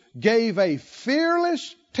Jesus gave a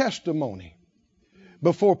fearless testimony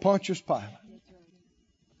before Pontius Pilate.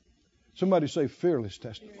 Somebody say fearless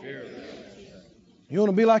testimony. Fearless. You want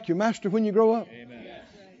to be like your master when you grow up? Amen.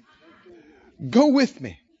 Go with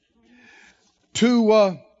me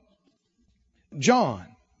to John,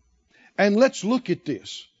 and let's look at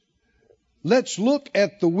this. Let's look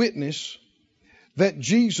at the witness that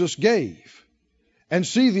Jesus gave and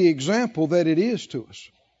see the example that it is to us.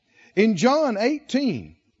 In John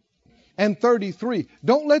 18 and 33,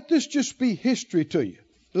 don't let this just be history to you.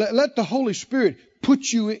 Let the Holy Spirit put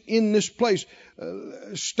you in this place.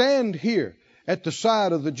 Stand here at the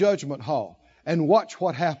side of the judgment hall and watch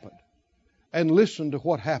what happened and listen to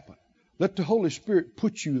what happened. Let the Holy Spirit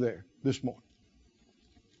put you there this morning.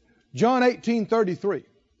 John 18:33.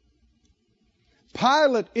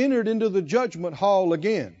 Pilate entered into the judgment hall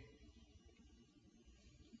again.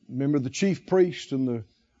 Remember, the chief priests and the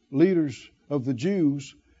leaders of the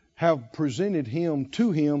Jews have presented him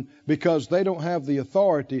to him because they don't have the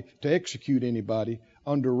authority to execute anybody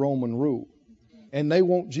under Roman rule. And they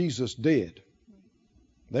want Jesus dead.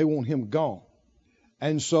 They want him gone.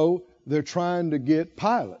 And so they're trying to get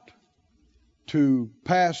Pilate to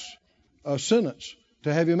pass a sentence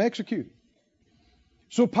to have him executed.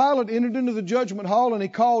 So Pilate entered into the judgment hall and he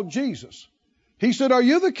called Jesus. He said, "Are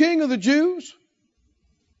you the king of the Jews?"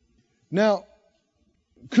 Now,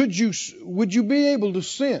 would you be able to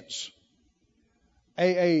sense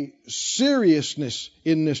a seriousness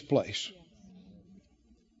in this place?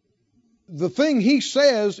 The thing he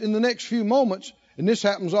says in the next few moments, and this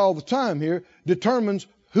happens all the time here, determines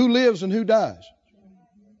who lives and who dies,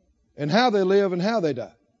 and how they live and how they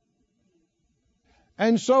die.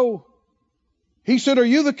 And so he said, "Are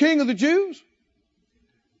you the king of the Jews?"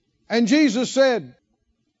 And Jesus said,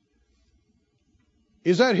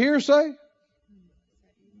 "Is that hearsay?"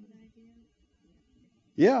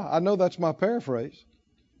 Yeah, I know that's my paraphrase.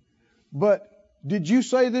 But did you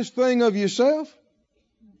say this thing of yourself?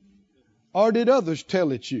 Or did others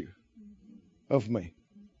tell it you of me?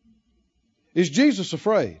 Is Jesus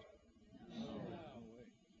afraid?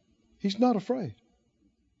 He's not afraid.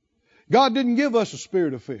 God didn't give us a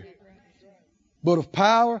spirit of fear, but of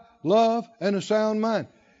power, love, and a sound mind.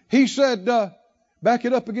 He said, Back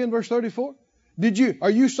it up again, verse 34. Are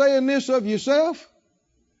you saying this of yourself?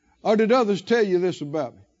 Or did others tell you this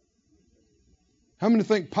about me? How many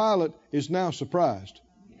think Pilate is now surprised?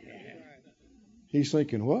 He's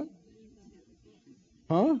thinking, what?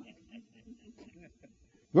 Huh?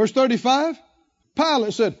 Verse 35.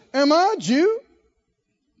 Pilate said, am I a Jew?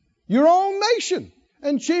 Your own nation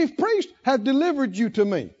and chief priest have delivered you to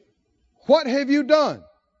me. What have you done?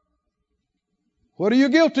 What are you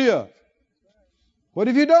guilty of? What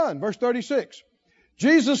have you done? Verse 36.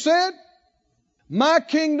 Jesus said, my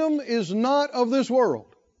kingdom is not of this world.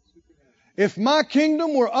 If my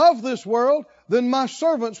kingdom were of this world, then my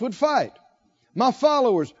servants would fight. My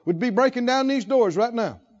followers would be breaking down these doors right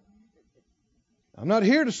now. I'm not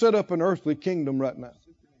here to set up an earthly kingdom right now.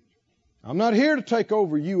 I'm not here to take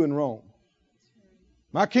over you in Rome.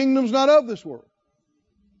 My kingdom's not of this world.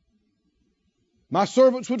 My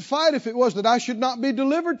servants would fight if it was that I should not be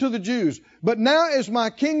delivered to the Jews. But now is my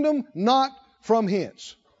kingdom not from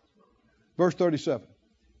hence. Verse 37.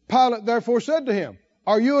 Pilate therefore said to him,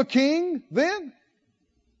 are you a king then?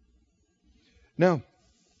 Now,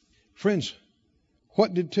 friends,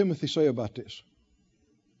 what did Timothy say about this?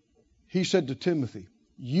 He said to Timothy,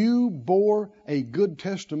 you bore a good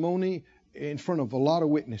testimony in front of a lot of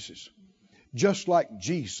witnesses. Just like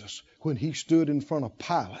Jesus, when he stood in front of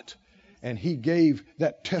Pilate and he gave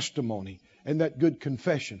that testimony and that good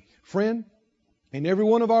confession. Friend, in every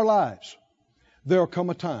one of our lives, there'll come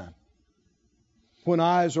a time when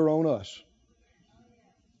eyes are on us.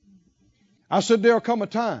 I said there'll come a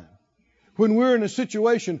time when we're in a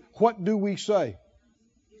situation, what do we say?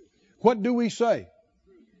 What do we say?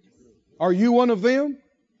 Are you one of them?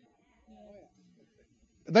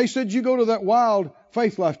 They said you go to that wild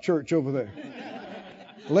Faith Life church over there.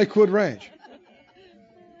 Lakewood Ranch.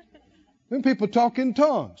 Them people talk in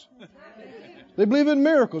tongues. They believe in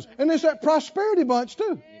miracles. And there's that prosperity bunch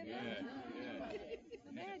too.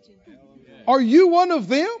 Are you one of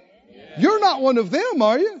them? You're not one of them,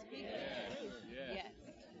 are you?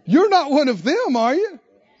 You're not one of them, are you?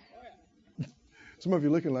 Some of you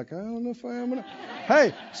looking like, I don't know if I am or not.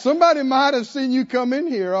 Hey, somebody might have seen you come in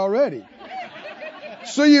here already.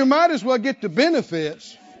 So you might as well get the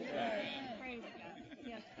benefits.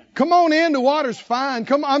 Come on in, the water's fine.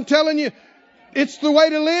 Come on, I'm telling you, it's the way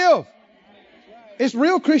to live. It's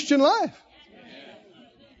real Christian life.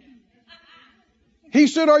 He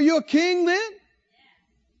said, are you a king then?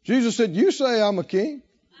 Jesus said, you say I'm a king.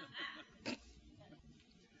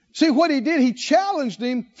 See what he did? He challenged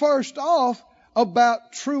him first off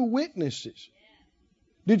about true witnesses.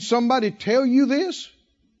 Did somebody tell you this?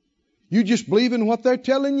 You just believe in what they're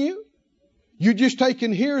telling you? You just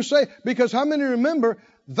taking hearsay? Because how many remember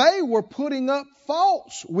they were putting up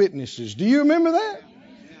false witnesses? Do you remember that?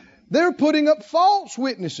 They're putting up false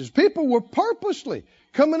witnesses. People were purposely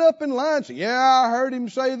coming up in line saying, yeah, I heard him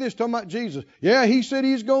say this, talking about Jesus. Yeah, he said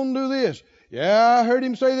he's going to do this. Yeah, I heard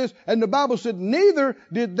him say this. And the Bible said neither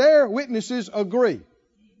did their witnesses agree.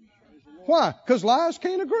 Why? Because lies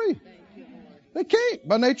can't agree. They can't.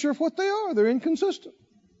 By nature of what they are, they're inconsistent.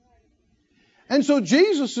 And so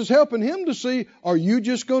Jesus is helping him to see, are you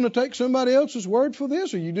just going to take somebody else's word for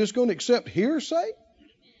this? Are you just going to accept hearsay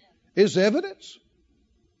as evidence?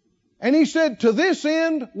 And he said, to this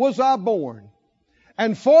end was I born,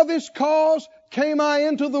 and for this cause came I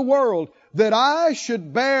into the world, that I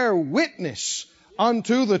should bear witness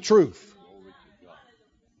unto the truth.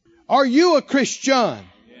 Are you a Christian?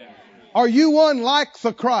 Are you one like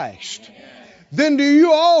the Christ? Then do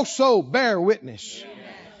you also bear witness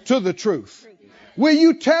to the truth? Will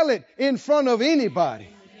you tell it in front of anybody?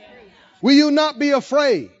 Will you not be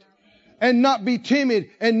afraid and not be timid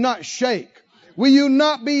and not shake? Will you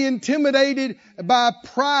not be intimidated by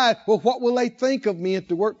pride? Well, what will they think of me at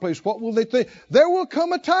the workplace? What will they think? There will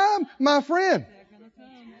come a time, my friend.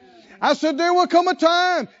 I said there will come a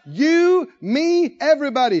time. You, me,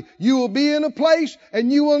 everybody. You will be in a place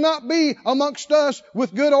and you will not be amongst us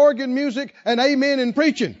with good organ music and amen and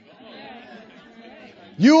preaching.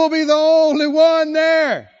 You will be the only one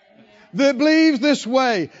there that believes this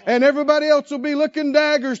way. And everybody else will be looking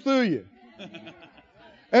daggers through you.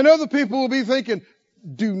 And other people will be thinking,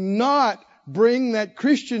 do not bring that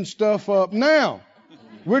Christian stuff up now.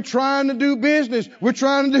 We're trying to do business. We're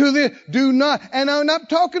trying to do this. Do not. And I'm not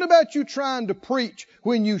talking about you trying to preach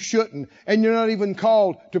when you shouldn't and you're not even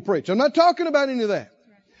called to preach. I'm not talking about any of that.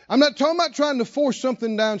 I'm not talking about trying to force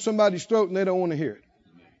something down somebody's throat and they don't want to hear it.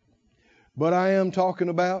 But I am talking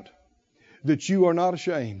about that you are not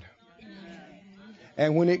ashamed.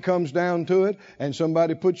 And when it comes down to it and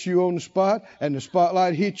somebody puts you on the spot and the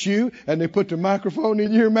spotlight hits you and they put the microphone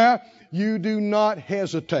in your mouth, you do not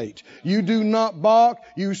hesitate. You do not balk.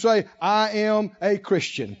 You say, I am a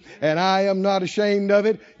Christian and I am not ashamed of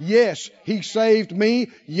it. Yes, He saved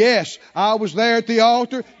me. Yes, I was there at the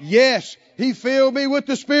altar. Yes, He filled me with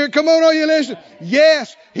the Spirit. Come on, are you listening?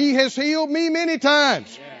 Yes, He has healed me many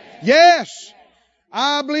times. Yes,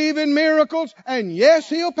 I believe in miracles. And yes,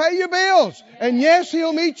 He'll pay your bills. And yes,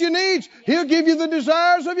 He'll meet your needs. He'll give you the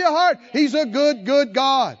desires of your heart. He's a good, good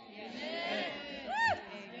God.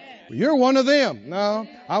 You're one of them. No,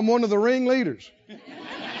 I'm one of the ringleaders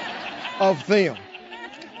of them.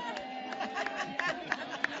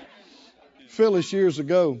 Phyllis years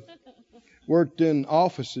ago worked in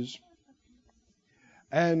offices,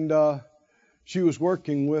 and she was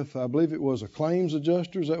working with, I believe it was a claims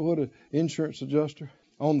adjuster. Is that what, an insurance adjuster?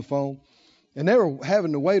 On the phone. And they were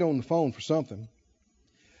having to wait on the phone for something.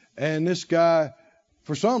 And this guy,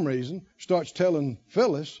 for some reason, starts telling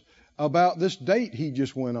Phyllis about this date he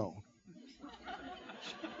just went on.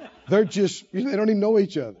 They don't even know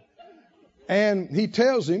each other. And he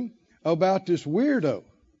tells him about this weirdo.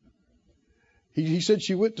 He said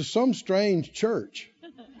she went to some strange church.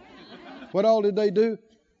 What all did they do?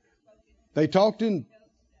 They talked in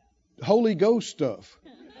Holy Ghost stuff.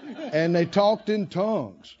 And they talked in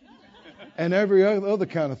tongues. And every other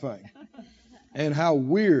kind of thing. And how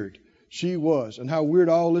weird she was. And how weird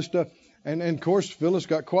all this stuff. And of course, Phyllis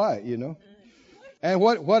got quiet, you know. And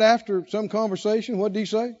what after some conversation, what did he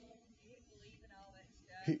say?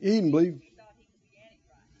 He didn't believe.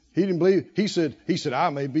 He didn't believe. He said,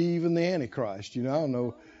 I may be even the Antichrist. You know, I don't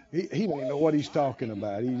know. He don't even know what he's talking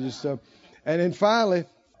about. He just, and then finally,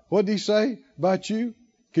 what did he say about you?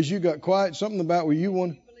 Because you got quiet. Something about where you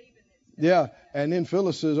want. Yeah. And then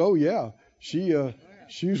Phyllis says, oh yeah, she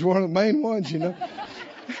was one of the main ones, you know.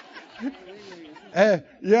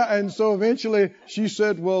 Yeah. And so eventually she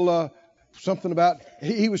said, well, something about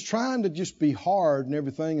he was trying to just be hard and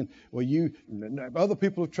everything. And well, other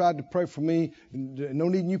people have tried to pray for me. No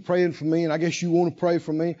need you praying for me. And I guess you want to pray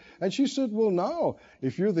for me. And she said, well, no,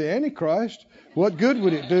 if you're the Antichrist, what good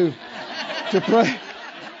would it do to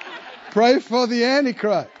pray for the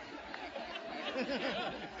Antichrist?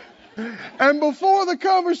 And before the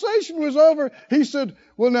conversation was over, he said,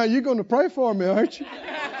 well, now you're going to pray for me, aren't you?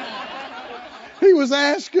 He was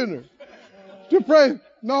asking her to pray.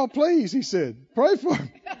 No, please, he said, pray for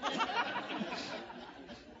me.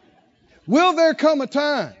 Will there come a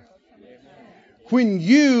time when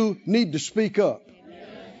you need to speak up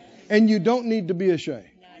and you don't need to be ashamed?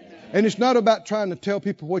 And it's not about trying to tell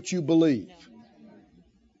people what you believe.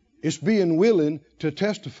 It's being willing to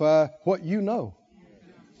testify what you know,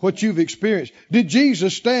 what you've experienced. Did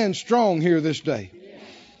Jesus stand strong here this day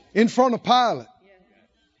in front of Pilate?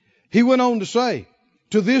 He went on to say,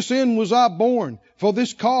 to this end was I born, for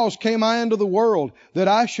this cause came I into the world, that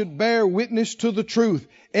I should bear witness to the truth.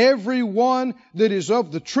 Every one that is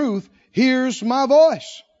of the truth hears my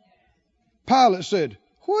voice. Pilate said,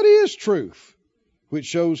 what is truth? Which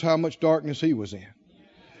shows how much darkness he was in.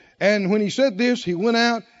 And when he said this, he went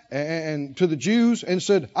out and to the Jews and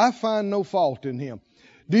said, I find no fault in him.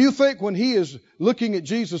 Do you think when he is looking at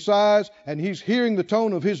Jesus' eyes and he's hearing the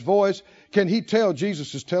tone of his voice, can he tell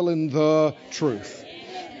Jesus is telling the truth?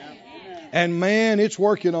 And man, it's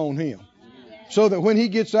working on him. So that when he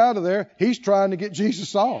gets out of there, he's trying to get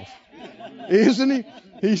Jesus off. Isn't he?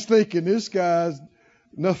 He's thinking this guy's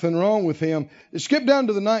nothing wrong with him. Skip down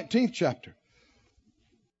to the 19th chapter.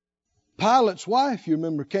 Pilate's wife, you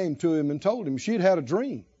remember, came to him and told him she'd had a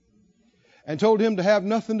dream. And told him to have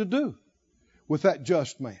nothing to do with that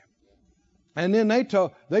just man. And then they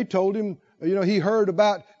told him, you know, he heard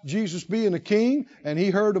about Jesus being a king. And he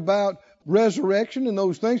heard about resurrection and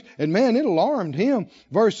those things. And man, it alarmed him.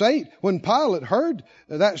 Verse 8, when Pilate heard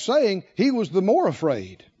that saying, he was the more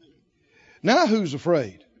afraid. Now who's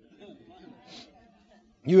afraid?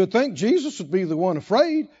 You would think Jesus would be the one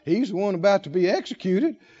afraid. He's the one about to be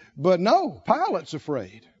executed. But no, Pilate's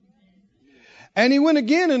afraid. And he went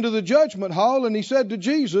again into the judgment hall and he said to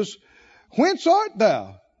Jesus, whence art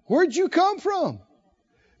thou? Where'd you come from?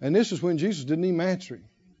 And this is when Jesus didn't even answer him.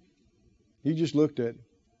 He just looked at him.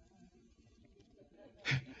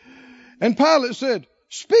 And Pilate said,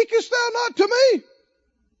 speakest thou not to me?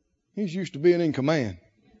 He's used to being in command.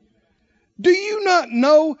 Do you not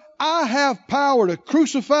know I have power to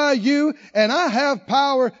crucify you and I have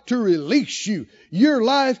power to release you? Your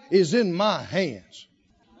life is in my hands.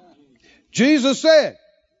 Jesus said,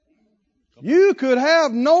 you could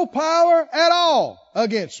have no power at all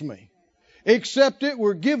against me, except it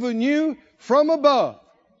were given you from above.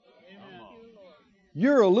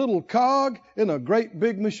 You're a little cog in a great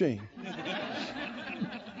big machine.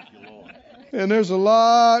 And there's a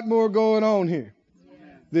lot more going on here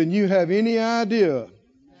than you have any idea of.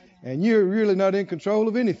 And you're really not in control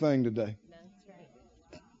of anything today.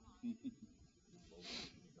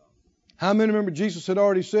 How many remember Jesus had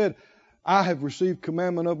already said, I have received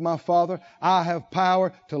commandment of my Father. I have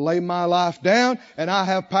power to lay my life down, and I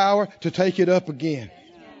have power to take it up again.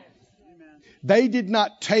 They did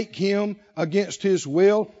not take him against his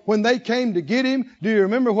will. When they came to get him, do you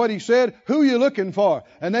remember what he said? Who are you looking for?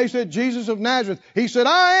 And they said, Jesus of Nazareth. He said,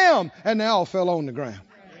 I am. And they all fell on the ground.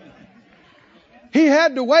 He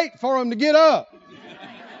had to wait for them to get up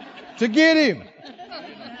to get him.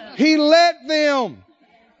 He let them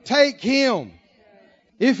take him.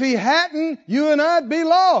 If he hadn't, you and I'd be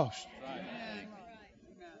lost.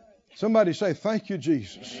 Somebody say, thank you,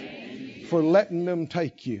 Jesus, for letting them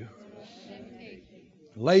take you.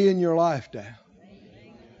 Laying your life down.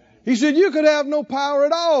 He said, you could have no power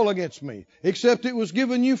at all against me, except it was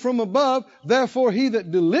given you from above. Therefore, he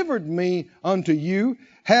that delivered me unto you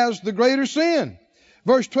has the greater sin.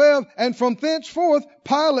 Verse 12, and from thenceforth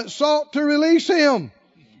Pilate sought to release him.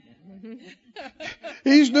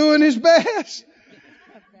 He's doing his best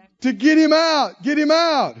to get him out, get him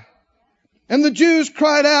out. And the Jews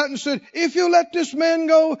cried out and said, if you let this man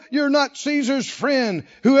go, you're not Caesar's friend.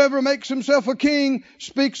 Whoever makes himself a king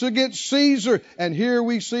speaks against Caesar. And here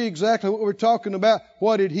we see exactly what we're talking about.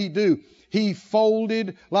 What did he do? He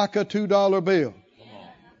folded like a $2 bill.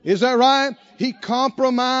 Is that right? He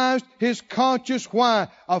compromised his conscience. Why?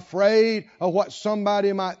 Afraid of what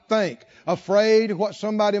somebody might think. Afraid of what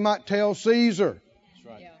somebody might tell Caesar.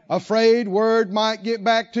 Afraid word might get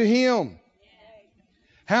back to him.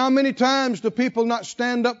 How many times do people not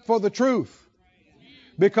stand up for the truth?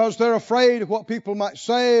 Because they're afraid of what people might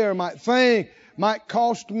say or might think. Might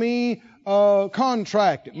cost me a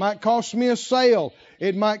contract. It might cost me a sale.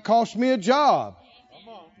 It might cost me a job.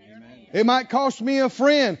 It might cost me a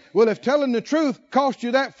friend. Well, if telling the truth costs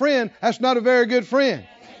you that friend, that's not a very good friend.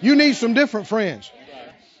 You need some different friends.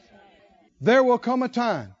 There will come a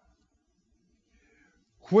time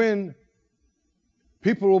when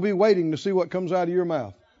people will be waiting to see what comes out of your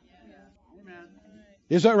mouth.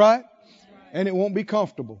 Is that right? And it won't be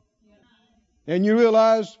comfortable. And you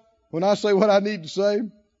realize when I say what I need to say,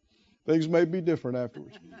 things may be different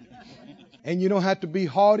afterwards. And you don't have to be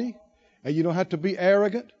haughty, and you don't have to be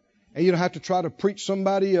arrogant, and you don't have to try to preach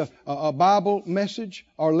somebody a Bible message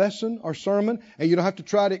or lesson or sermon, and you don't have to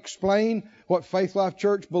try to explain what Faith Life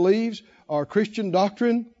Church believes or Christian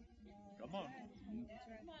doctrine.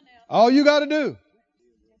 All you got to do.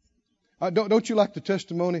 Don't you like the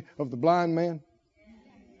testimony of the blind man?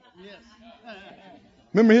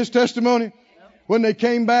 Remember his testimony? When they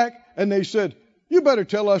came back and they said, you better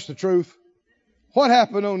tell us the truth. What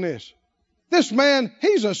happened on this? This man,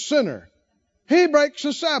 he's a sinner. He breaks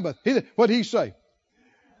the Sabbath. What'd he say?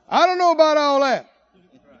 I don't know about all that.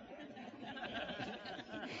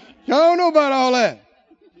 I don't know about all that.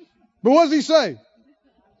 But what does he say?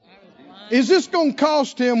 Is this going to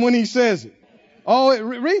cost him when he says it? Oh,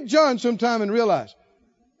 read John sometime and realize.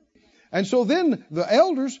 And so then the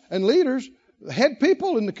elders and leaders, the head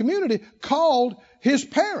people in the community, called his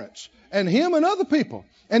parents and him and other people.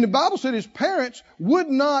 And the Bible said his parents would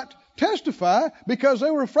not testify because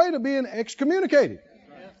they were afraid of being excommunicated,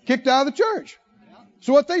 kicked out of the church.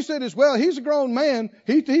 So what they said is, well, he's a grown man.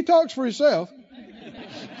 He talks for himself.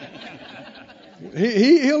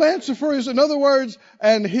 He'll answer for his, in other words,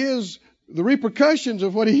 and the repercussions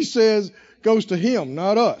of what he says goes to him,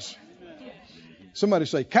 not us. Somebody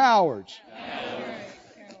say, cowards.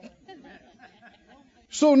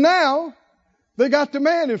 So now they got the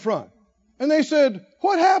man in front. And they said,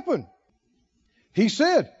 what happened? He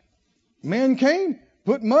said, man came,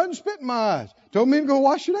 put mud and spit in my eyes. Told me to go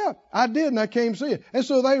wash it out. I did, and I came see it. And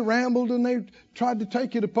so they rambled and they tried to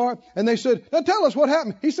take it apart. And they said, now tell us what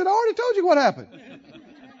happened. He said, I already told you what happened.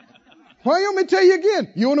 Why you want me to tell you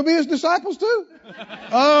again? You want to be his disciples too?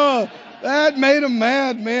 Oh, that made him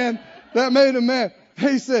mad, man. That made him mad.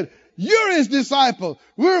 He said, you're his disciple.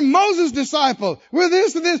 We're Moses' disciple. We're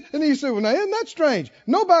this and this. And he said, well, now, isn't that strange?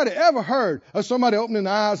 Nobody ever heard of somebody opening the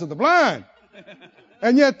eyes of the blind.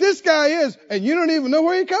 And yet this guy is, and you don't even know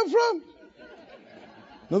where he comes from.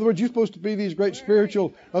 In other words, you're supposed to be these great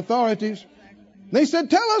spiritual authorities. And they said,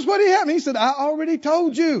 tell us what happened. He said, I already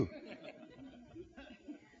told you.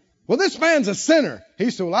 Well, this man's a sinner. He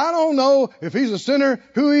said, well, I don't know if he's a sinner,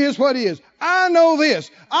 who he is, what he is. I know this.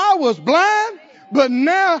 I was blind, but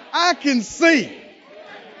now I can see.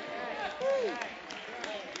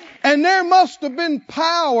 And there must have been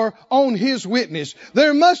power on his witness.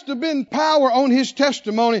 There must have been power on his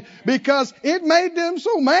testimony, because it made them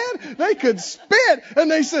so mad they could spit.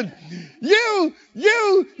 And they said, you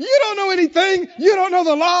don't know anything. You don't know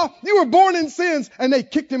the law. You were born in sins. And they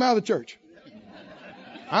kicked him out of the church.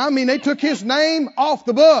 I mean, they took his name off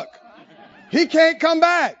the book. He can't come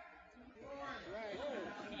back.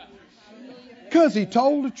 Because he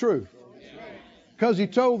told the truth. Because he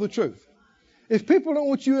told the truth. If people don't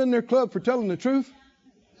want you in their club for telling the truth,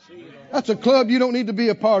 that's a club you don't need to be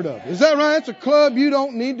a part of. Is that right? It's a club you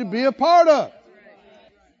don't need to be a part of.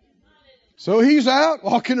 So he's out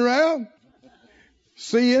walking around,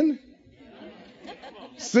 seeing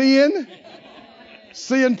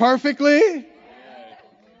perfectly,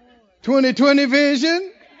 20/20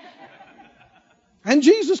 vision. And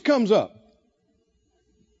Jesus comes up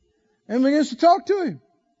and begins to talk to him.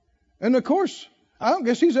 And of course, I don't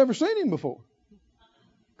guess he's ever seen him before.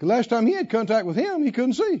 Because last time he had contact with him, he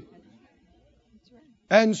couldn't see.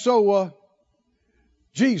 And so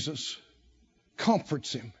Jesus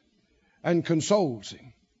comforts him and consoles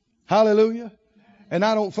him. Hallelujah. And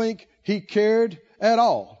I don't think he cared at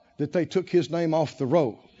all that they took his name off the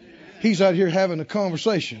roll. He's out here having a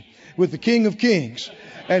conversation with the King of Kings.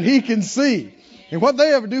 And he can see. And what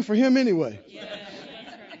they ever do for him anyway?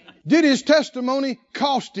 Did his testimony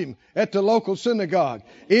cost him at the local synagogue?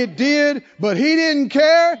 It did, but he didn't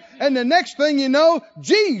care. And the next thing you know,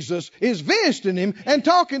 Jesus is visiting him and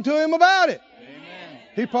talking to him about it. Amen.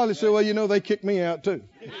 He probably said, well, they kicked me out too.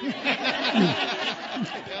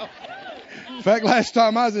 In fact, last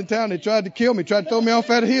time I was in town, they tried to kill me, tried to throw me off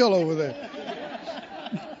that hill over there.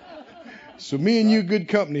 So me and you, good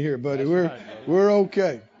company here, buddy. We're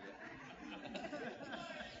okay.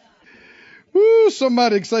 Woo,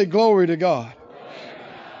 somebody say glory to God.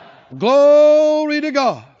 Glory to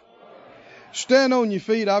God. Stand on your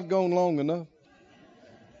feet. I've gone long enough.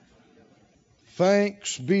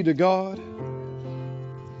 Thanks be to God.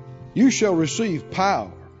 You shall receive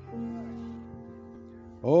power.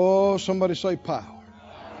 Oh, somebody say power.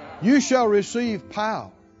 You shall receive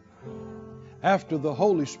power after the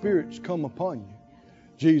Holy Spirit's come upon you,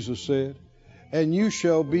 Jesus said, and you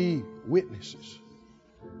shall be witnesses.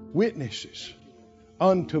 Witnesses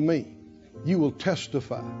unto me. You will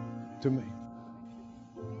testify to me.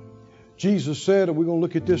 Jesus said, and we're going to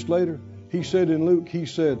look at this later, he said in Luke, he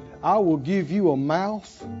said, I will give you a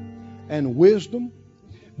mouth and wisdom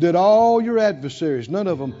that all your adversaries, none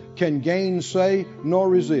of them can gainsay nor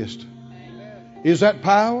resist. Is that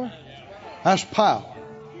power? That's power.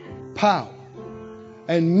 Power.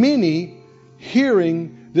 And many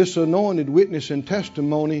hearing this anointed witness and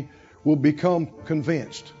testimony will become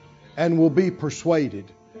convinced and will be persuaded,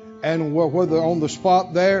 and whether on the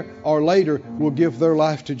spot there or later will give their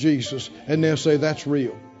life to Jesus, and they'll say, that's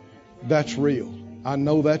real. That's real. I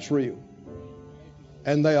know that's real.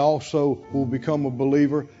 And they also will become a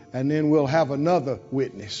believer, and then we'll have another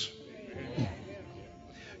witness.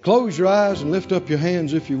 Close your eyes and lift up your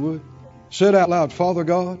hands if you would. Say it out loud. Father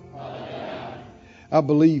God, I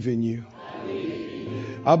believe in you.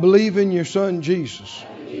 I believe in your Son Jesus,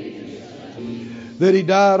 that he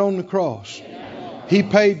died on the cross. He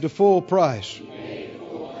paid the full price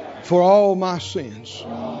for all my sins.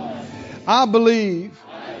 I believe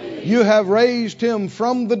you have raised him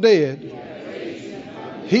from the dead.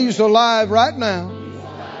 He's alive right now.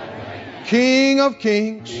 King of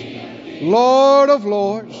kings, Lord of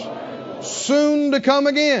lords, soon to come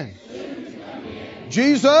again.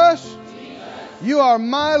 Jesus, you are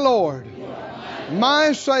my Lord,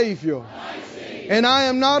 my Savior, and I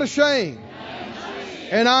am not ashamed.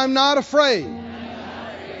 And I'm not afraid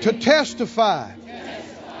to testify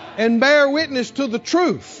and bear witness to the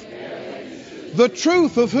truth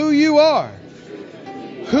of who you are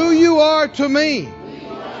to me,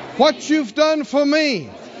 what you've done for me.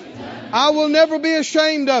 I will never be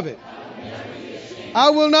ashamed of it. I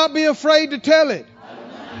will not be afraid to tell it.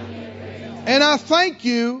 And I thank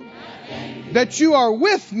you that you are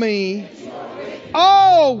with me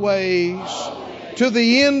always to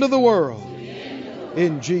the end of the world.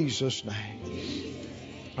 In Jesus' name.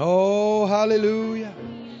 Oh, hallelujah.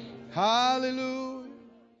 Hallelujah.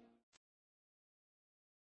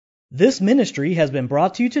 This ministry has been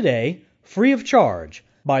brought to you today free of charge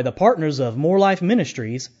by the partners of More Life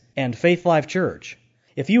Ministries and Faith Life Church.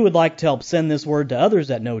 If you would like to help send this word to others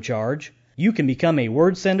at no charge, you can become a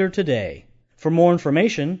word sender today. For more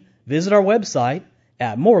information, visit our website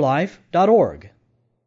at morelife.org.